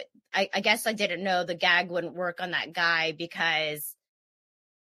know, I guess I didn't know the gag wouldn't work on that guy because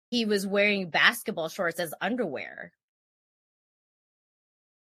he was wearing basketball shorts as underwear.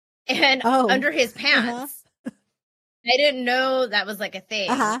 And under his pants. I didn't know that was like a thing.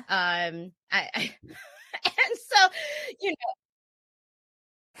 And so, you know,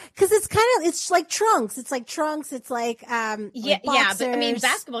 because it's like trunks. It's like trunks. It's like yeah, like but I mean,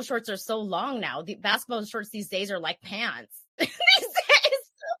 basketball shorts are so long now. The basketball shorts these days are like pants. These days.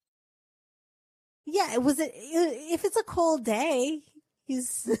 Yeah, if it's a cold day, he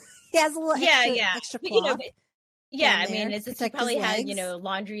has a little extra cloth. I mean, it's he probably had,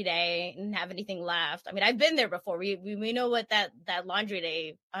 laundry day and have anything left. I mean, I've been there before. We know what that laundry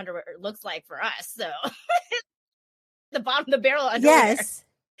day underwear looks like for us. So the bottom of the barrel underwear. Yes.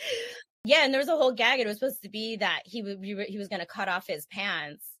 Yeah, and there was a whole gag. It was supposed to be that he was going to cut off his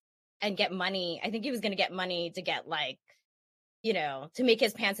pants and get money. I think he was going to get money to get to make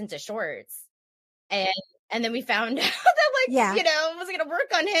his pants into shorts. And then we found out that it wasn't going to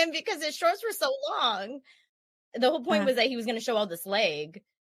work on him because his shorts were so long. The whole point was that he was going to show all this leg,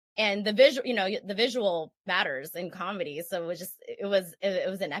 and the visual matters in comedy. So it was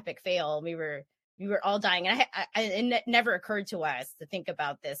an epic fail. We were all dying. And it never occurred to us to think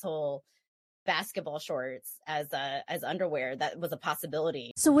about this whole basketball shorts as underwear. That was a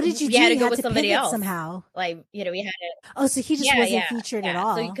possibility. So what did you do? You had to go with somebody else somehow. We had to. Oh, so he just wasn't featured at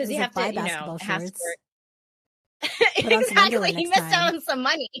all. Because you have to, basketball shorts. Exactly. He missed out on some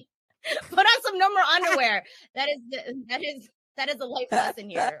money. Put on some no more underwear. That is a life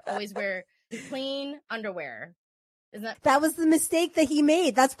lesson here. Always wear clean underwear. That was the mistake that he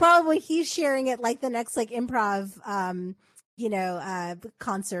made. That's probably he's sharing it like the next improv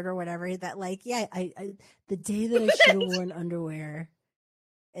concert or whatever. That I the day that I should have worn underwear,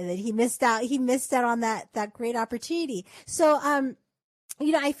 and then he missed out. He missed out on that great opportunity. So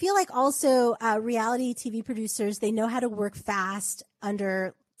I feel like also reality TV producers, they know how to work fast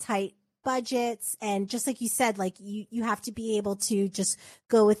under tight budgets, and just like you said, you have to be able to just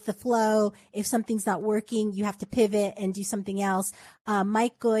go with the flow. If something's not working, you have to pivot and do something else.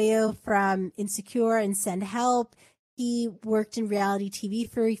 Mike Goyo from Insecure and Send Help, he worked in reality TV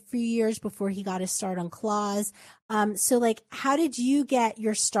for a few years before he got his start on Claws. So how did you get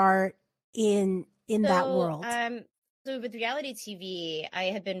your start in that world? So with reality TV, I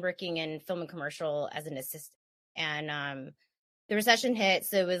had been working in film and commercial as an assistant, and the recession hit,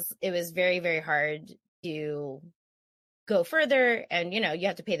 so it was very, very hard to go further, and you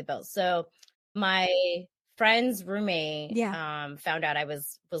have to pay the bills. So my friend's roommate found out I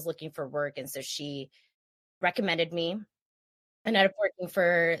was looking for work, and so she recommended me. I ended up working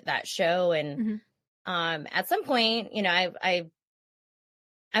for that show, and at some point, I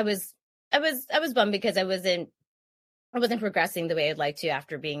was bummed because I wasn't progressing the way I'd like to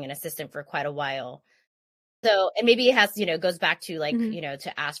after being an assistant for quite a while. So, and maybe it has, goes back to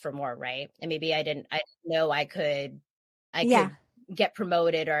to ask for more, right? And maybe I didn't know I could get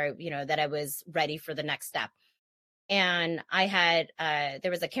promoted, or, that I was ready for the next step. And I had, there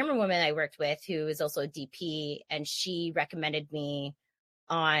was a camera woman I worked with who was also a DP, and she recommended me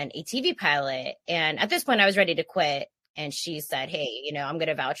on a TV pilot. And at this point I was ready to quit. And she said, hey, I'm going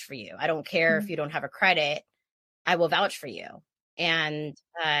to vouch for you. I don't care if you don't have a credit, I will vouch for you. And,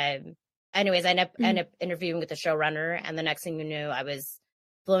 anyways, I ended up interviewing with the showrunner, and the next thing you knew, I was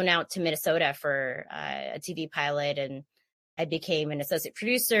flown out to Minnesota for a TV pilot, and I became an associate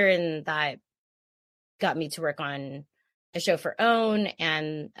producer, and that got me to work on a show for OWN,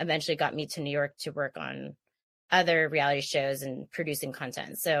 and eventually got me to New York to work on other reality shows and producing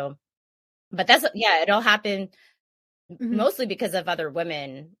content. So, but it all happened mostly because of other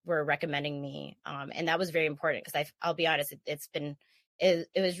women were recommending me, and that was very important because I'll be honest, it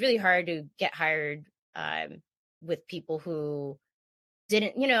was really hard to get hired with people who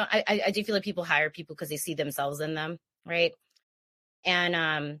didn't, I do feel like people hire people because they see themselves in them, right?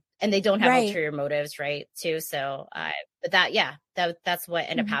 And they don't have ulterior motives, right? Too. So, but that's what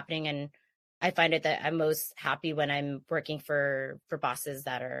ended up happening, and I find it that I'm most happy when I'm working for bosses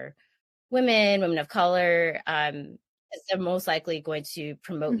that are women of color. They're most likely going to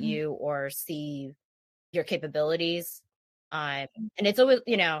promote you or see your capabilities. And it's always,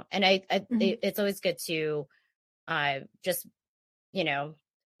 and it's always good to, just,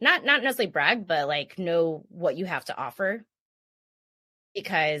 not necessarily brag, but know what you have to offer,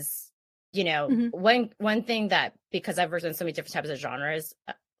 because, one thing that, because I've worked on so many different types of genres,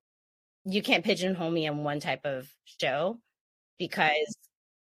 you can't pigeonhole me in one type of show, because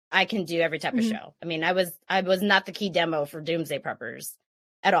I can do every type of show. I mean, I was not the key demo for Doomsday Preppers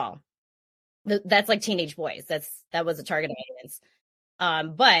at all. That's like teenage boys. That was a target audience.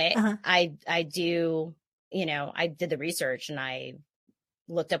 But I do, I did the research, and I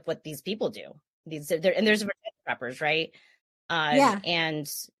looked up what these people do. There's preppers, right? And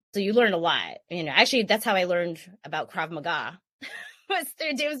so you learn a lot. Actually, that's how I learned about Krav Maga. Was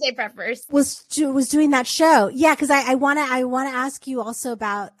through Doomsday Preppers. Was doing that show. Yeah, because I wanna ask you also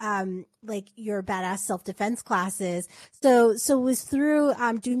about your badass self-defense classes. So it was through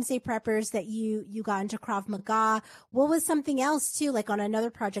Doomsday Preppers that you got into Krav Maga. What was something else too, on another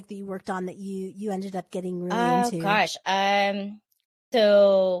project that you worked on that you ended up getting really into? Oh gosh.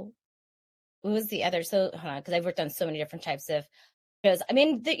 So what was the other? So hold on, because I've worked on so many different types of shows. I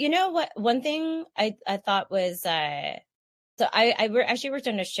mean, you know what? One thing I thought was so actually worked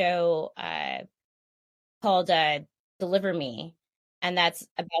on a show called Deliver Me, and that's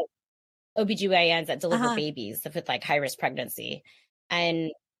about OBGYNs that deliver babies with like high risk pregnancy.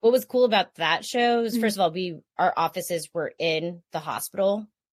 And what was cool about that show is, first of all, our offices were in the hospital,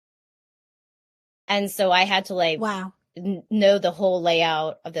 and so I had to like know the whole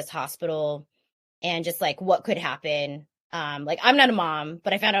layout of this hospital and just like what could happen. Like I'm not a mom,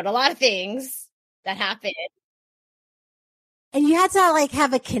 but I found out a lot of things that happened. And you had to like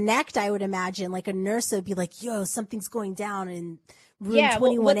have a connect, I would imagine. Like a nurse would be like, yo, something's going down in room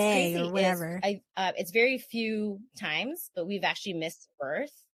 21A or whatever. It's very few times, but we've actually missed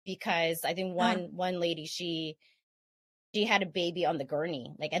birth because I think one lady, she had a baby on the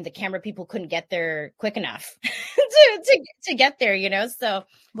gurney, like, and the camera people couldn't get there quick enough to get there, you know? So,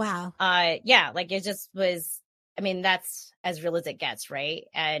 wow. Yeah, like it just was, I mean, that's as real as it gets. Right.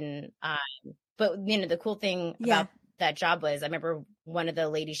 And, but you know, the cool thing about that job was I remember one of the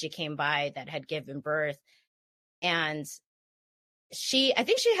ladies, she came by that had given birth, and I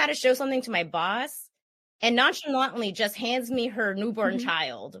think she had to show something to my boss, and nonchalantly just hands me her newborn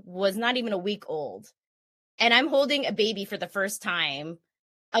child, was not even a week old. And I'm holding a baby for the first time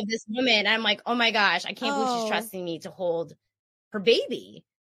of this woman. And I'm like, oh my gosh, I can't believe she's trusting me to hold her baby.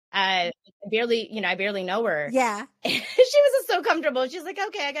 I barely know her. Yeah. She was just so comfortable. She's like,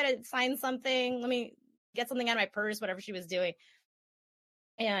 okay, I got to sign something. Let me get something out of my purse, whatever she was doing.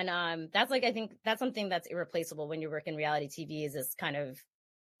 And that's like, I think that's something that's irreplaceable when you work in reality TV, is this kind of,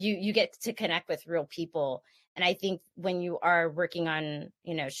 you get to connect with real people. And I think when you are working on,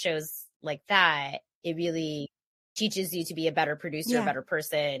 you know, shows like that, it really teaches you to be a better producer, a better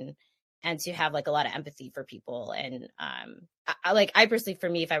person, and to have like a lot of empathy for people. And I personally, for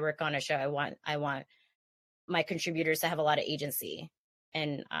me, if I work on a show, I want my contributors to have a lot of agency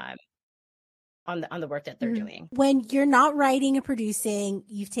and on the work that they're doing. When you're not writing and producing,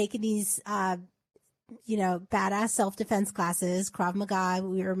 you've taken these badass self-defense classes, Krav Maga,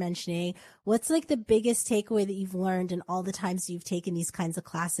 we were mentioning. What's like the biggest takeaway that you've learned in all the times you've taken these kinds of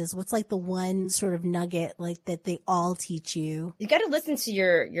classes? What's like the one sort of nugget like that they all teach you? You got to listen to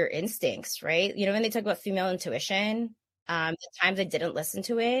your instincts, right? You know, when they talk about female intuition, the times I didn't listen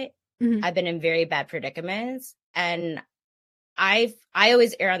to it, I've been in very bad predicaments. And I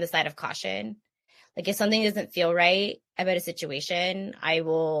always err on the side of caution. Like if something doesn't feel right about a situation, I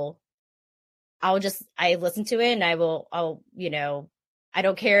listen to it, and I'll, you know, I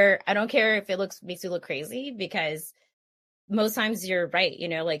don't care if it makes you look crazy, because most times you're right, you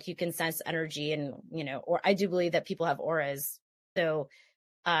know, like you can sense energy, and, you know, or I do believe that people have auras. So,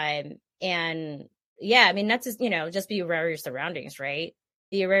 and yeah, I mean, that's just, you know, just be aware of your surroundings, right?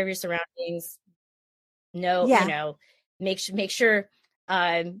 Be aware of your surroundings. You know, make sure,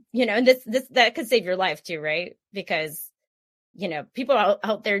 you know, and this that could save your life too, right? Because, you know, people are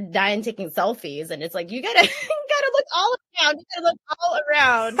out there dying taking selfies, and it's like you gotta look all around. You gotta look all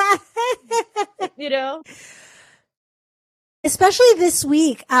around. You know, especially this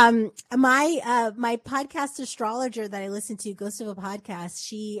week. My podcast astrologer that I listen to, Ghost of a Podcast,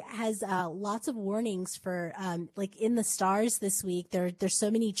 she has lots of warnings for like in the stars this week. There's so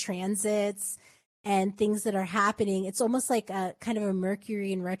many transits and things that are happening. It's almost like a kind of a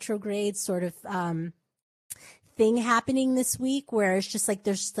Mercury in retrograde sort of thing happening this week, where it's just like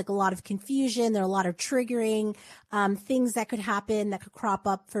there's just like a lot of confusion. There are a lot of triggering things that could happen, that could crop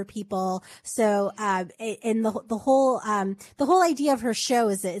up for people. So and the whole idea of her show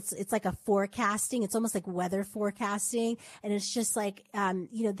is that it's like a forecasting. It's almost like weather forecasting, and it's just like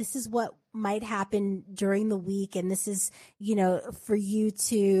you know, this is what might happen during the week, and this is, you know, for you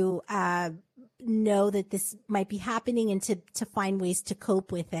to know that this might be happening, and to find ways to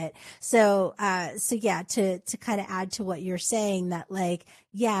cope with it. So yeah, to kind of add to what you're saying, that like,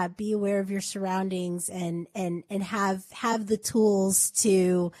 yeah, be aware of your surroundings, and have the tools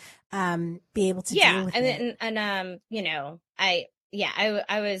to be able to deal with it. And you know, I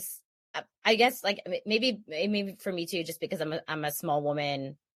was, I guess, like maybe for me too, just because I'm a small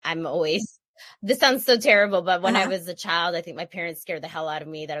woman, I'm always, this sounds so terrible, but when I was a child, I think my parents scared the hell out of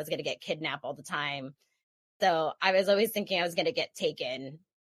me that I was going to get kidnapped all the time. So I was always thinking I was going to get taken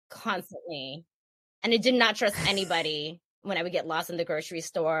constantly. And I did not trust anybody when I would get lost in the grocery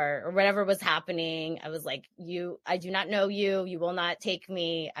store or whatever was happening. I was like, I do not know you. You will not take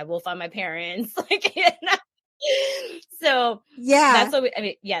me. I will find my parents. Like, you know? So yeah,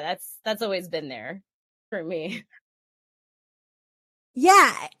 that's always been there for me.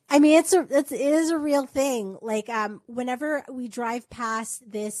 Yeah, I mean it is a real thing. Like whenever we drive past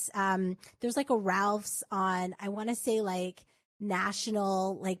this there's like a Ralph's on, I want to say like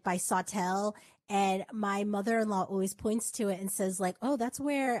National, like by Sawtell, and my mother-in-law always points to it and says like, "Oh, that's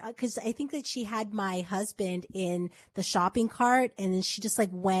where," cuz I think that she had my husband in the shopping cart and then she just like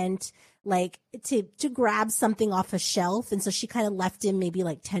went like to grab something off a shelf, and so she kind of left him maybe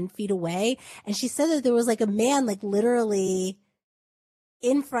like 10 feet away, and she said that there was like a man like literally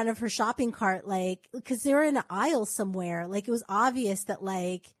in front of her shopping cart, like, because they were in an aisle somewhere. Like, it was obvious that,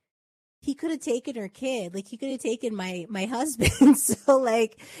 like, he could have taken her kid. Like, he could have taken my husband. So,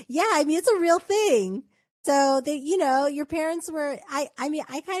 like, yeah, I mean, it's a real thing. So they, your parents were, I mean,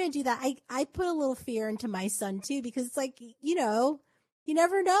 I kind of do that. I put a little fear into my son too, because it's like, you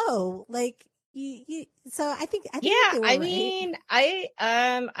never know. Like, so I think Yeah, they were I right. mean,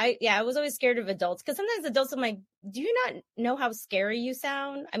 I was always scared of adults because sometimes adults, I'm like, do you not know how scary you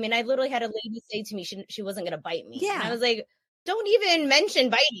sound? I mean, I literally had a lady say to me she wasn't going to bite me. And I Yeah. was like, don't even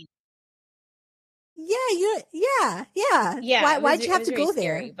mention biting. Yeah. Yeah, Why'd you it have was to very go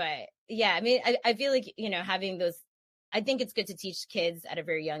scary. there? But yeah, I mean, I feel like, having those, I think it's good to teach kids at a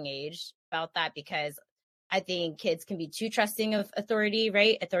very young age about that, because I think kids can be too trusting of authority,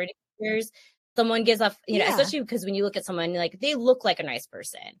 right? Authority figures. Someone gives off, Yeah. especially because when you look at someone, like, they look like a nice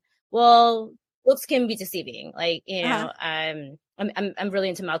person. Well, looks can be deceiving. Like, I'm really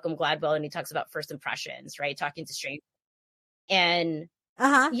into Malcolm Gladwell, and he talks about first impressions, right? Talking to strangers. And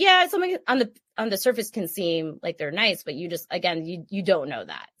yeah, someone on the surface can seem like they're nice, but you just, again, you don't know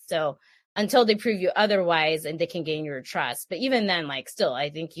that. So until they prove you otherwise, and they can gain your trust. But even then, like, still, I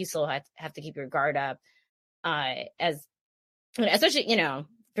think you still have to keep your guard up. As especially,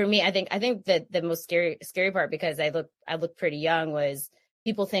 for me, I think that the most scary part, because I look pretty young, was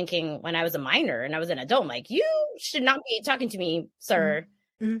people thinking when I was a minor and I was an adult, I'm like, you should not be talking to me, sir.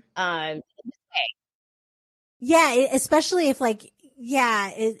 Mm-hmm. Yeah, especially if like,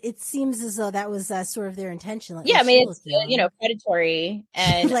 it seems as though that was sort of their intention. Like, Yeah, oh, I she mean, it's, looked young. predatory,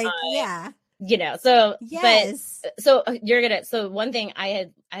 and Like, yeah. So, Yes. but so one thing I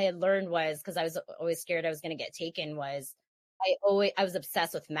had learned was, because I was always scared I was going to get taken, was I was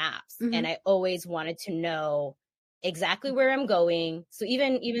obsessed with maps, and I always wanted to know exactly where I'm going. So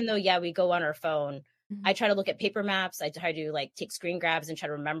even though, yeah, we go on our phone, I try to look at paper maps. I try to like take screen grabs and try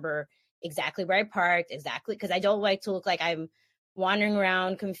to remember exactly where I parked, exactly, because I don't like to look like I'm wandering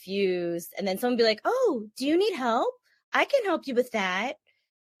around confused, and then someone be like, "Oh, do you need help? I can help you with that."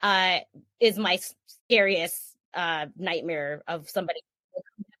 Is my scariest nightmare of somebody.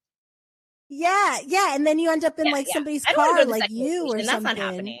 Yeah, and then you end up in like Yeah. somebody's I don't want to car, go to the like second you or location. That's not something.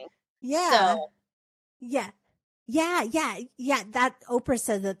 happening. Yeah. So Yeah. That Oprah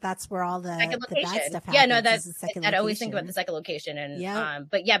said that's where all the bad stuff happens. Yeah, no, is the second I'd location. always think about the second location, and Yeah.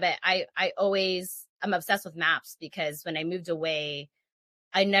 but I'm obsessed with maps, because when I moved away,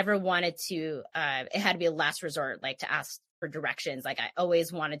 I never wanted to, it had to be a last resort, like, to ask for directions. Like, I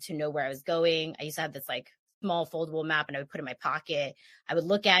always wanted to know where I was going. I used to have this like small foldable map, and I would put it in my pocket. I would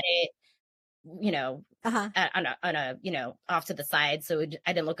look at it, on a, off to the side. So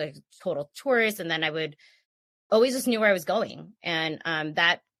I didn't look like a total tourist. And then I would always just knew where I was going. And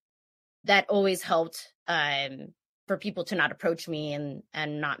that always helped for people to not approach me and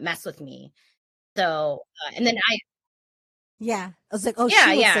not mess with me. So, and then I was like, oh, yeah, she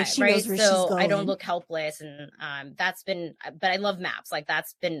looks yeah, like she right. knows where So she's going. I don't look helpless, and that's been. But I love maps. Like,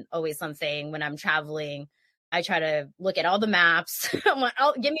 that's been always something when I'm traveling. I try to look at all the maps. Give me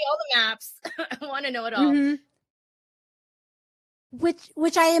all the maps. I want to know it all. Mm-hmm.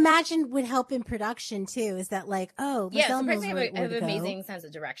 Which I imagine would help in production too. Is that like, oh, Yeah, Leizel knows surprisingly, where I have to an go. amazing sense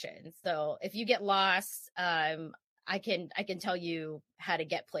of direction. So if you get lost, I can tell you how to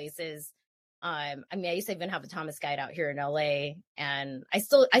get places. I mean, I used to even have a Thomas guide out here in LA, and I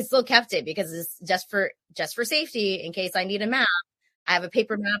still kept it, because it's just for safety, in case I need a map. I have a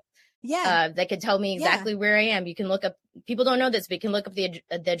paper map. Yeah. That can tell me exactly where I am. You can look up, people don't know this, but you can look up the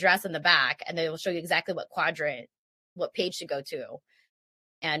address in the back, and they will show you exactly what quadrant, what page to go to,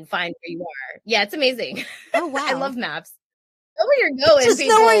 and find where you are. Yeah, it's amazing. Oh, wow. I love maps. Know where you're going, Just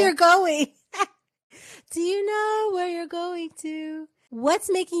people. know where you're going. Do you know where you're going to? What's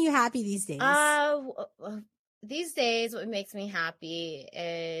making you happy these days? These days, what makes me happy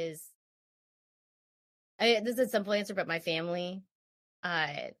is, this is a simple answer, but my family.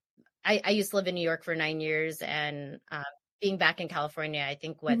 I used to live in New York for 9 years, and being back in California, I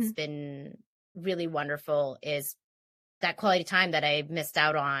think what's been really wonderful is that quality time that I missed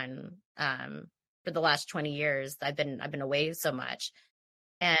out on for the last 20 years. I've been away so much,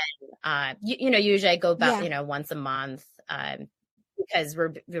 and usually I go about once a month, because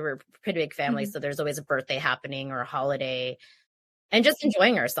we were a pretty big family. Mhm. So there's always a birthday happening or a holiday, and just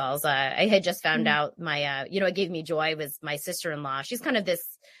enjoying ourselves. I had just found out my, what gave me joy was my sister-in-law. She's kind of this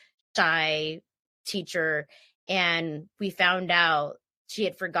shy teacher. And we found out she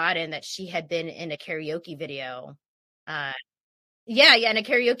had forgotten that she had been in a karaoke video. Yeah, in a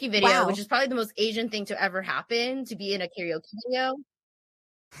karaoke video, Wow. which is probably the most Asian thing to ever happen, to be in a karaoke video.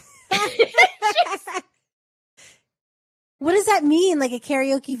 What does that mean? Like a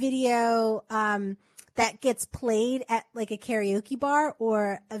karaoke video that gets played at like a karaoke bar,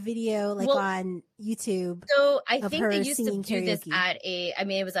 or a video like on YouTube? So I think her they used to singing do this karaoke? at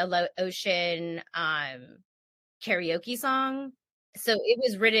it was a Ocean karaoke song. So it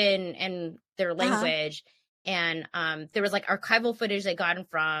was written in their language. And there was like archival footage they got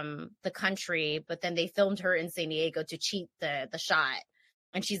from the country, but then they filmed her in San Diego to cheat the shot.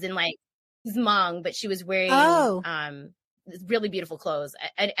 And she's in like Hmong, but she was wearing really beautiful clothes.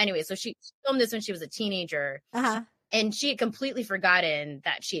 Anyway, so she filmed this when she was a teenager. And she had completely forgotten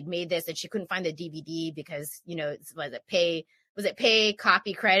that she had made this, and she couldn't find the DVD because, was it pay,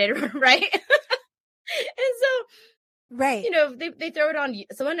 copy, credit, right? And so, right. They throw it on,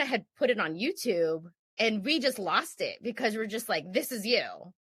 someone had put it on YouTube, and we just lost it because we're just like, this is you.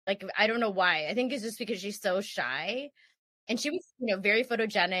 Like, I don't know why. I think it's just because she's so shy. And she was, very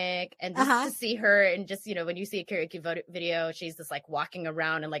photogenic, and just to see her, and just, when you see a karaoke video, she's just like walking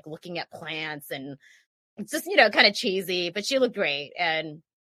around and like looking at plants, and it's just, kind of cheesy, but she looked great. And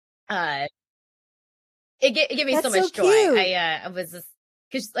it gave me so much joy. I was just,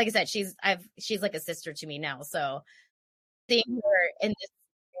 because like I said, she's like a sister to me now. So seeing her in this.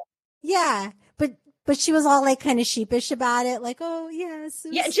 Yeah. But she was all like kind of sheepish about it. Like, oh yes.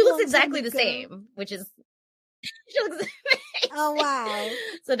 Yeah. And she looks exactly the same, which is, she looks amazing. Oh, wow.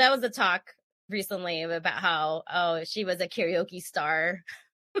 So that was a talk recently about how, she was a karaoke star.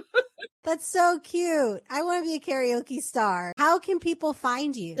 That's so cute. I want to be a karaoke star. How can people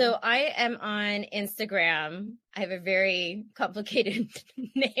find you? So I am on Instagram. I have a very complicated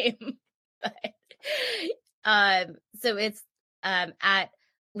name, but so it's at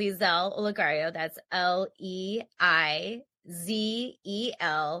Leizel Olegario. That's LeizelOlegario.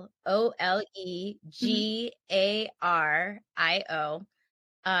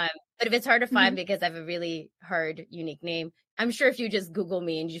 But if it's hard to find because I have a really hard, unique name, I'm sure if you just Google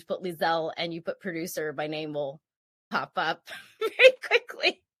me and you just put Leizel and you put producer, my name will pop up very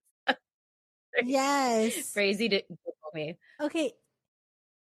quickly. Yes. Crazy to Google me. Okay.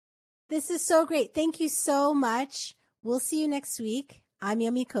 This is so great. Thank you so much. We'll see you next week. I'm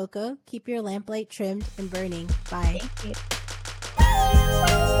Yummy Coco. Keep your lamplight trimmed and burning. Bye. Thank you.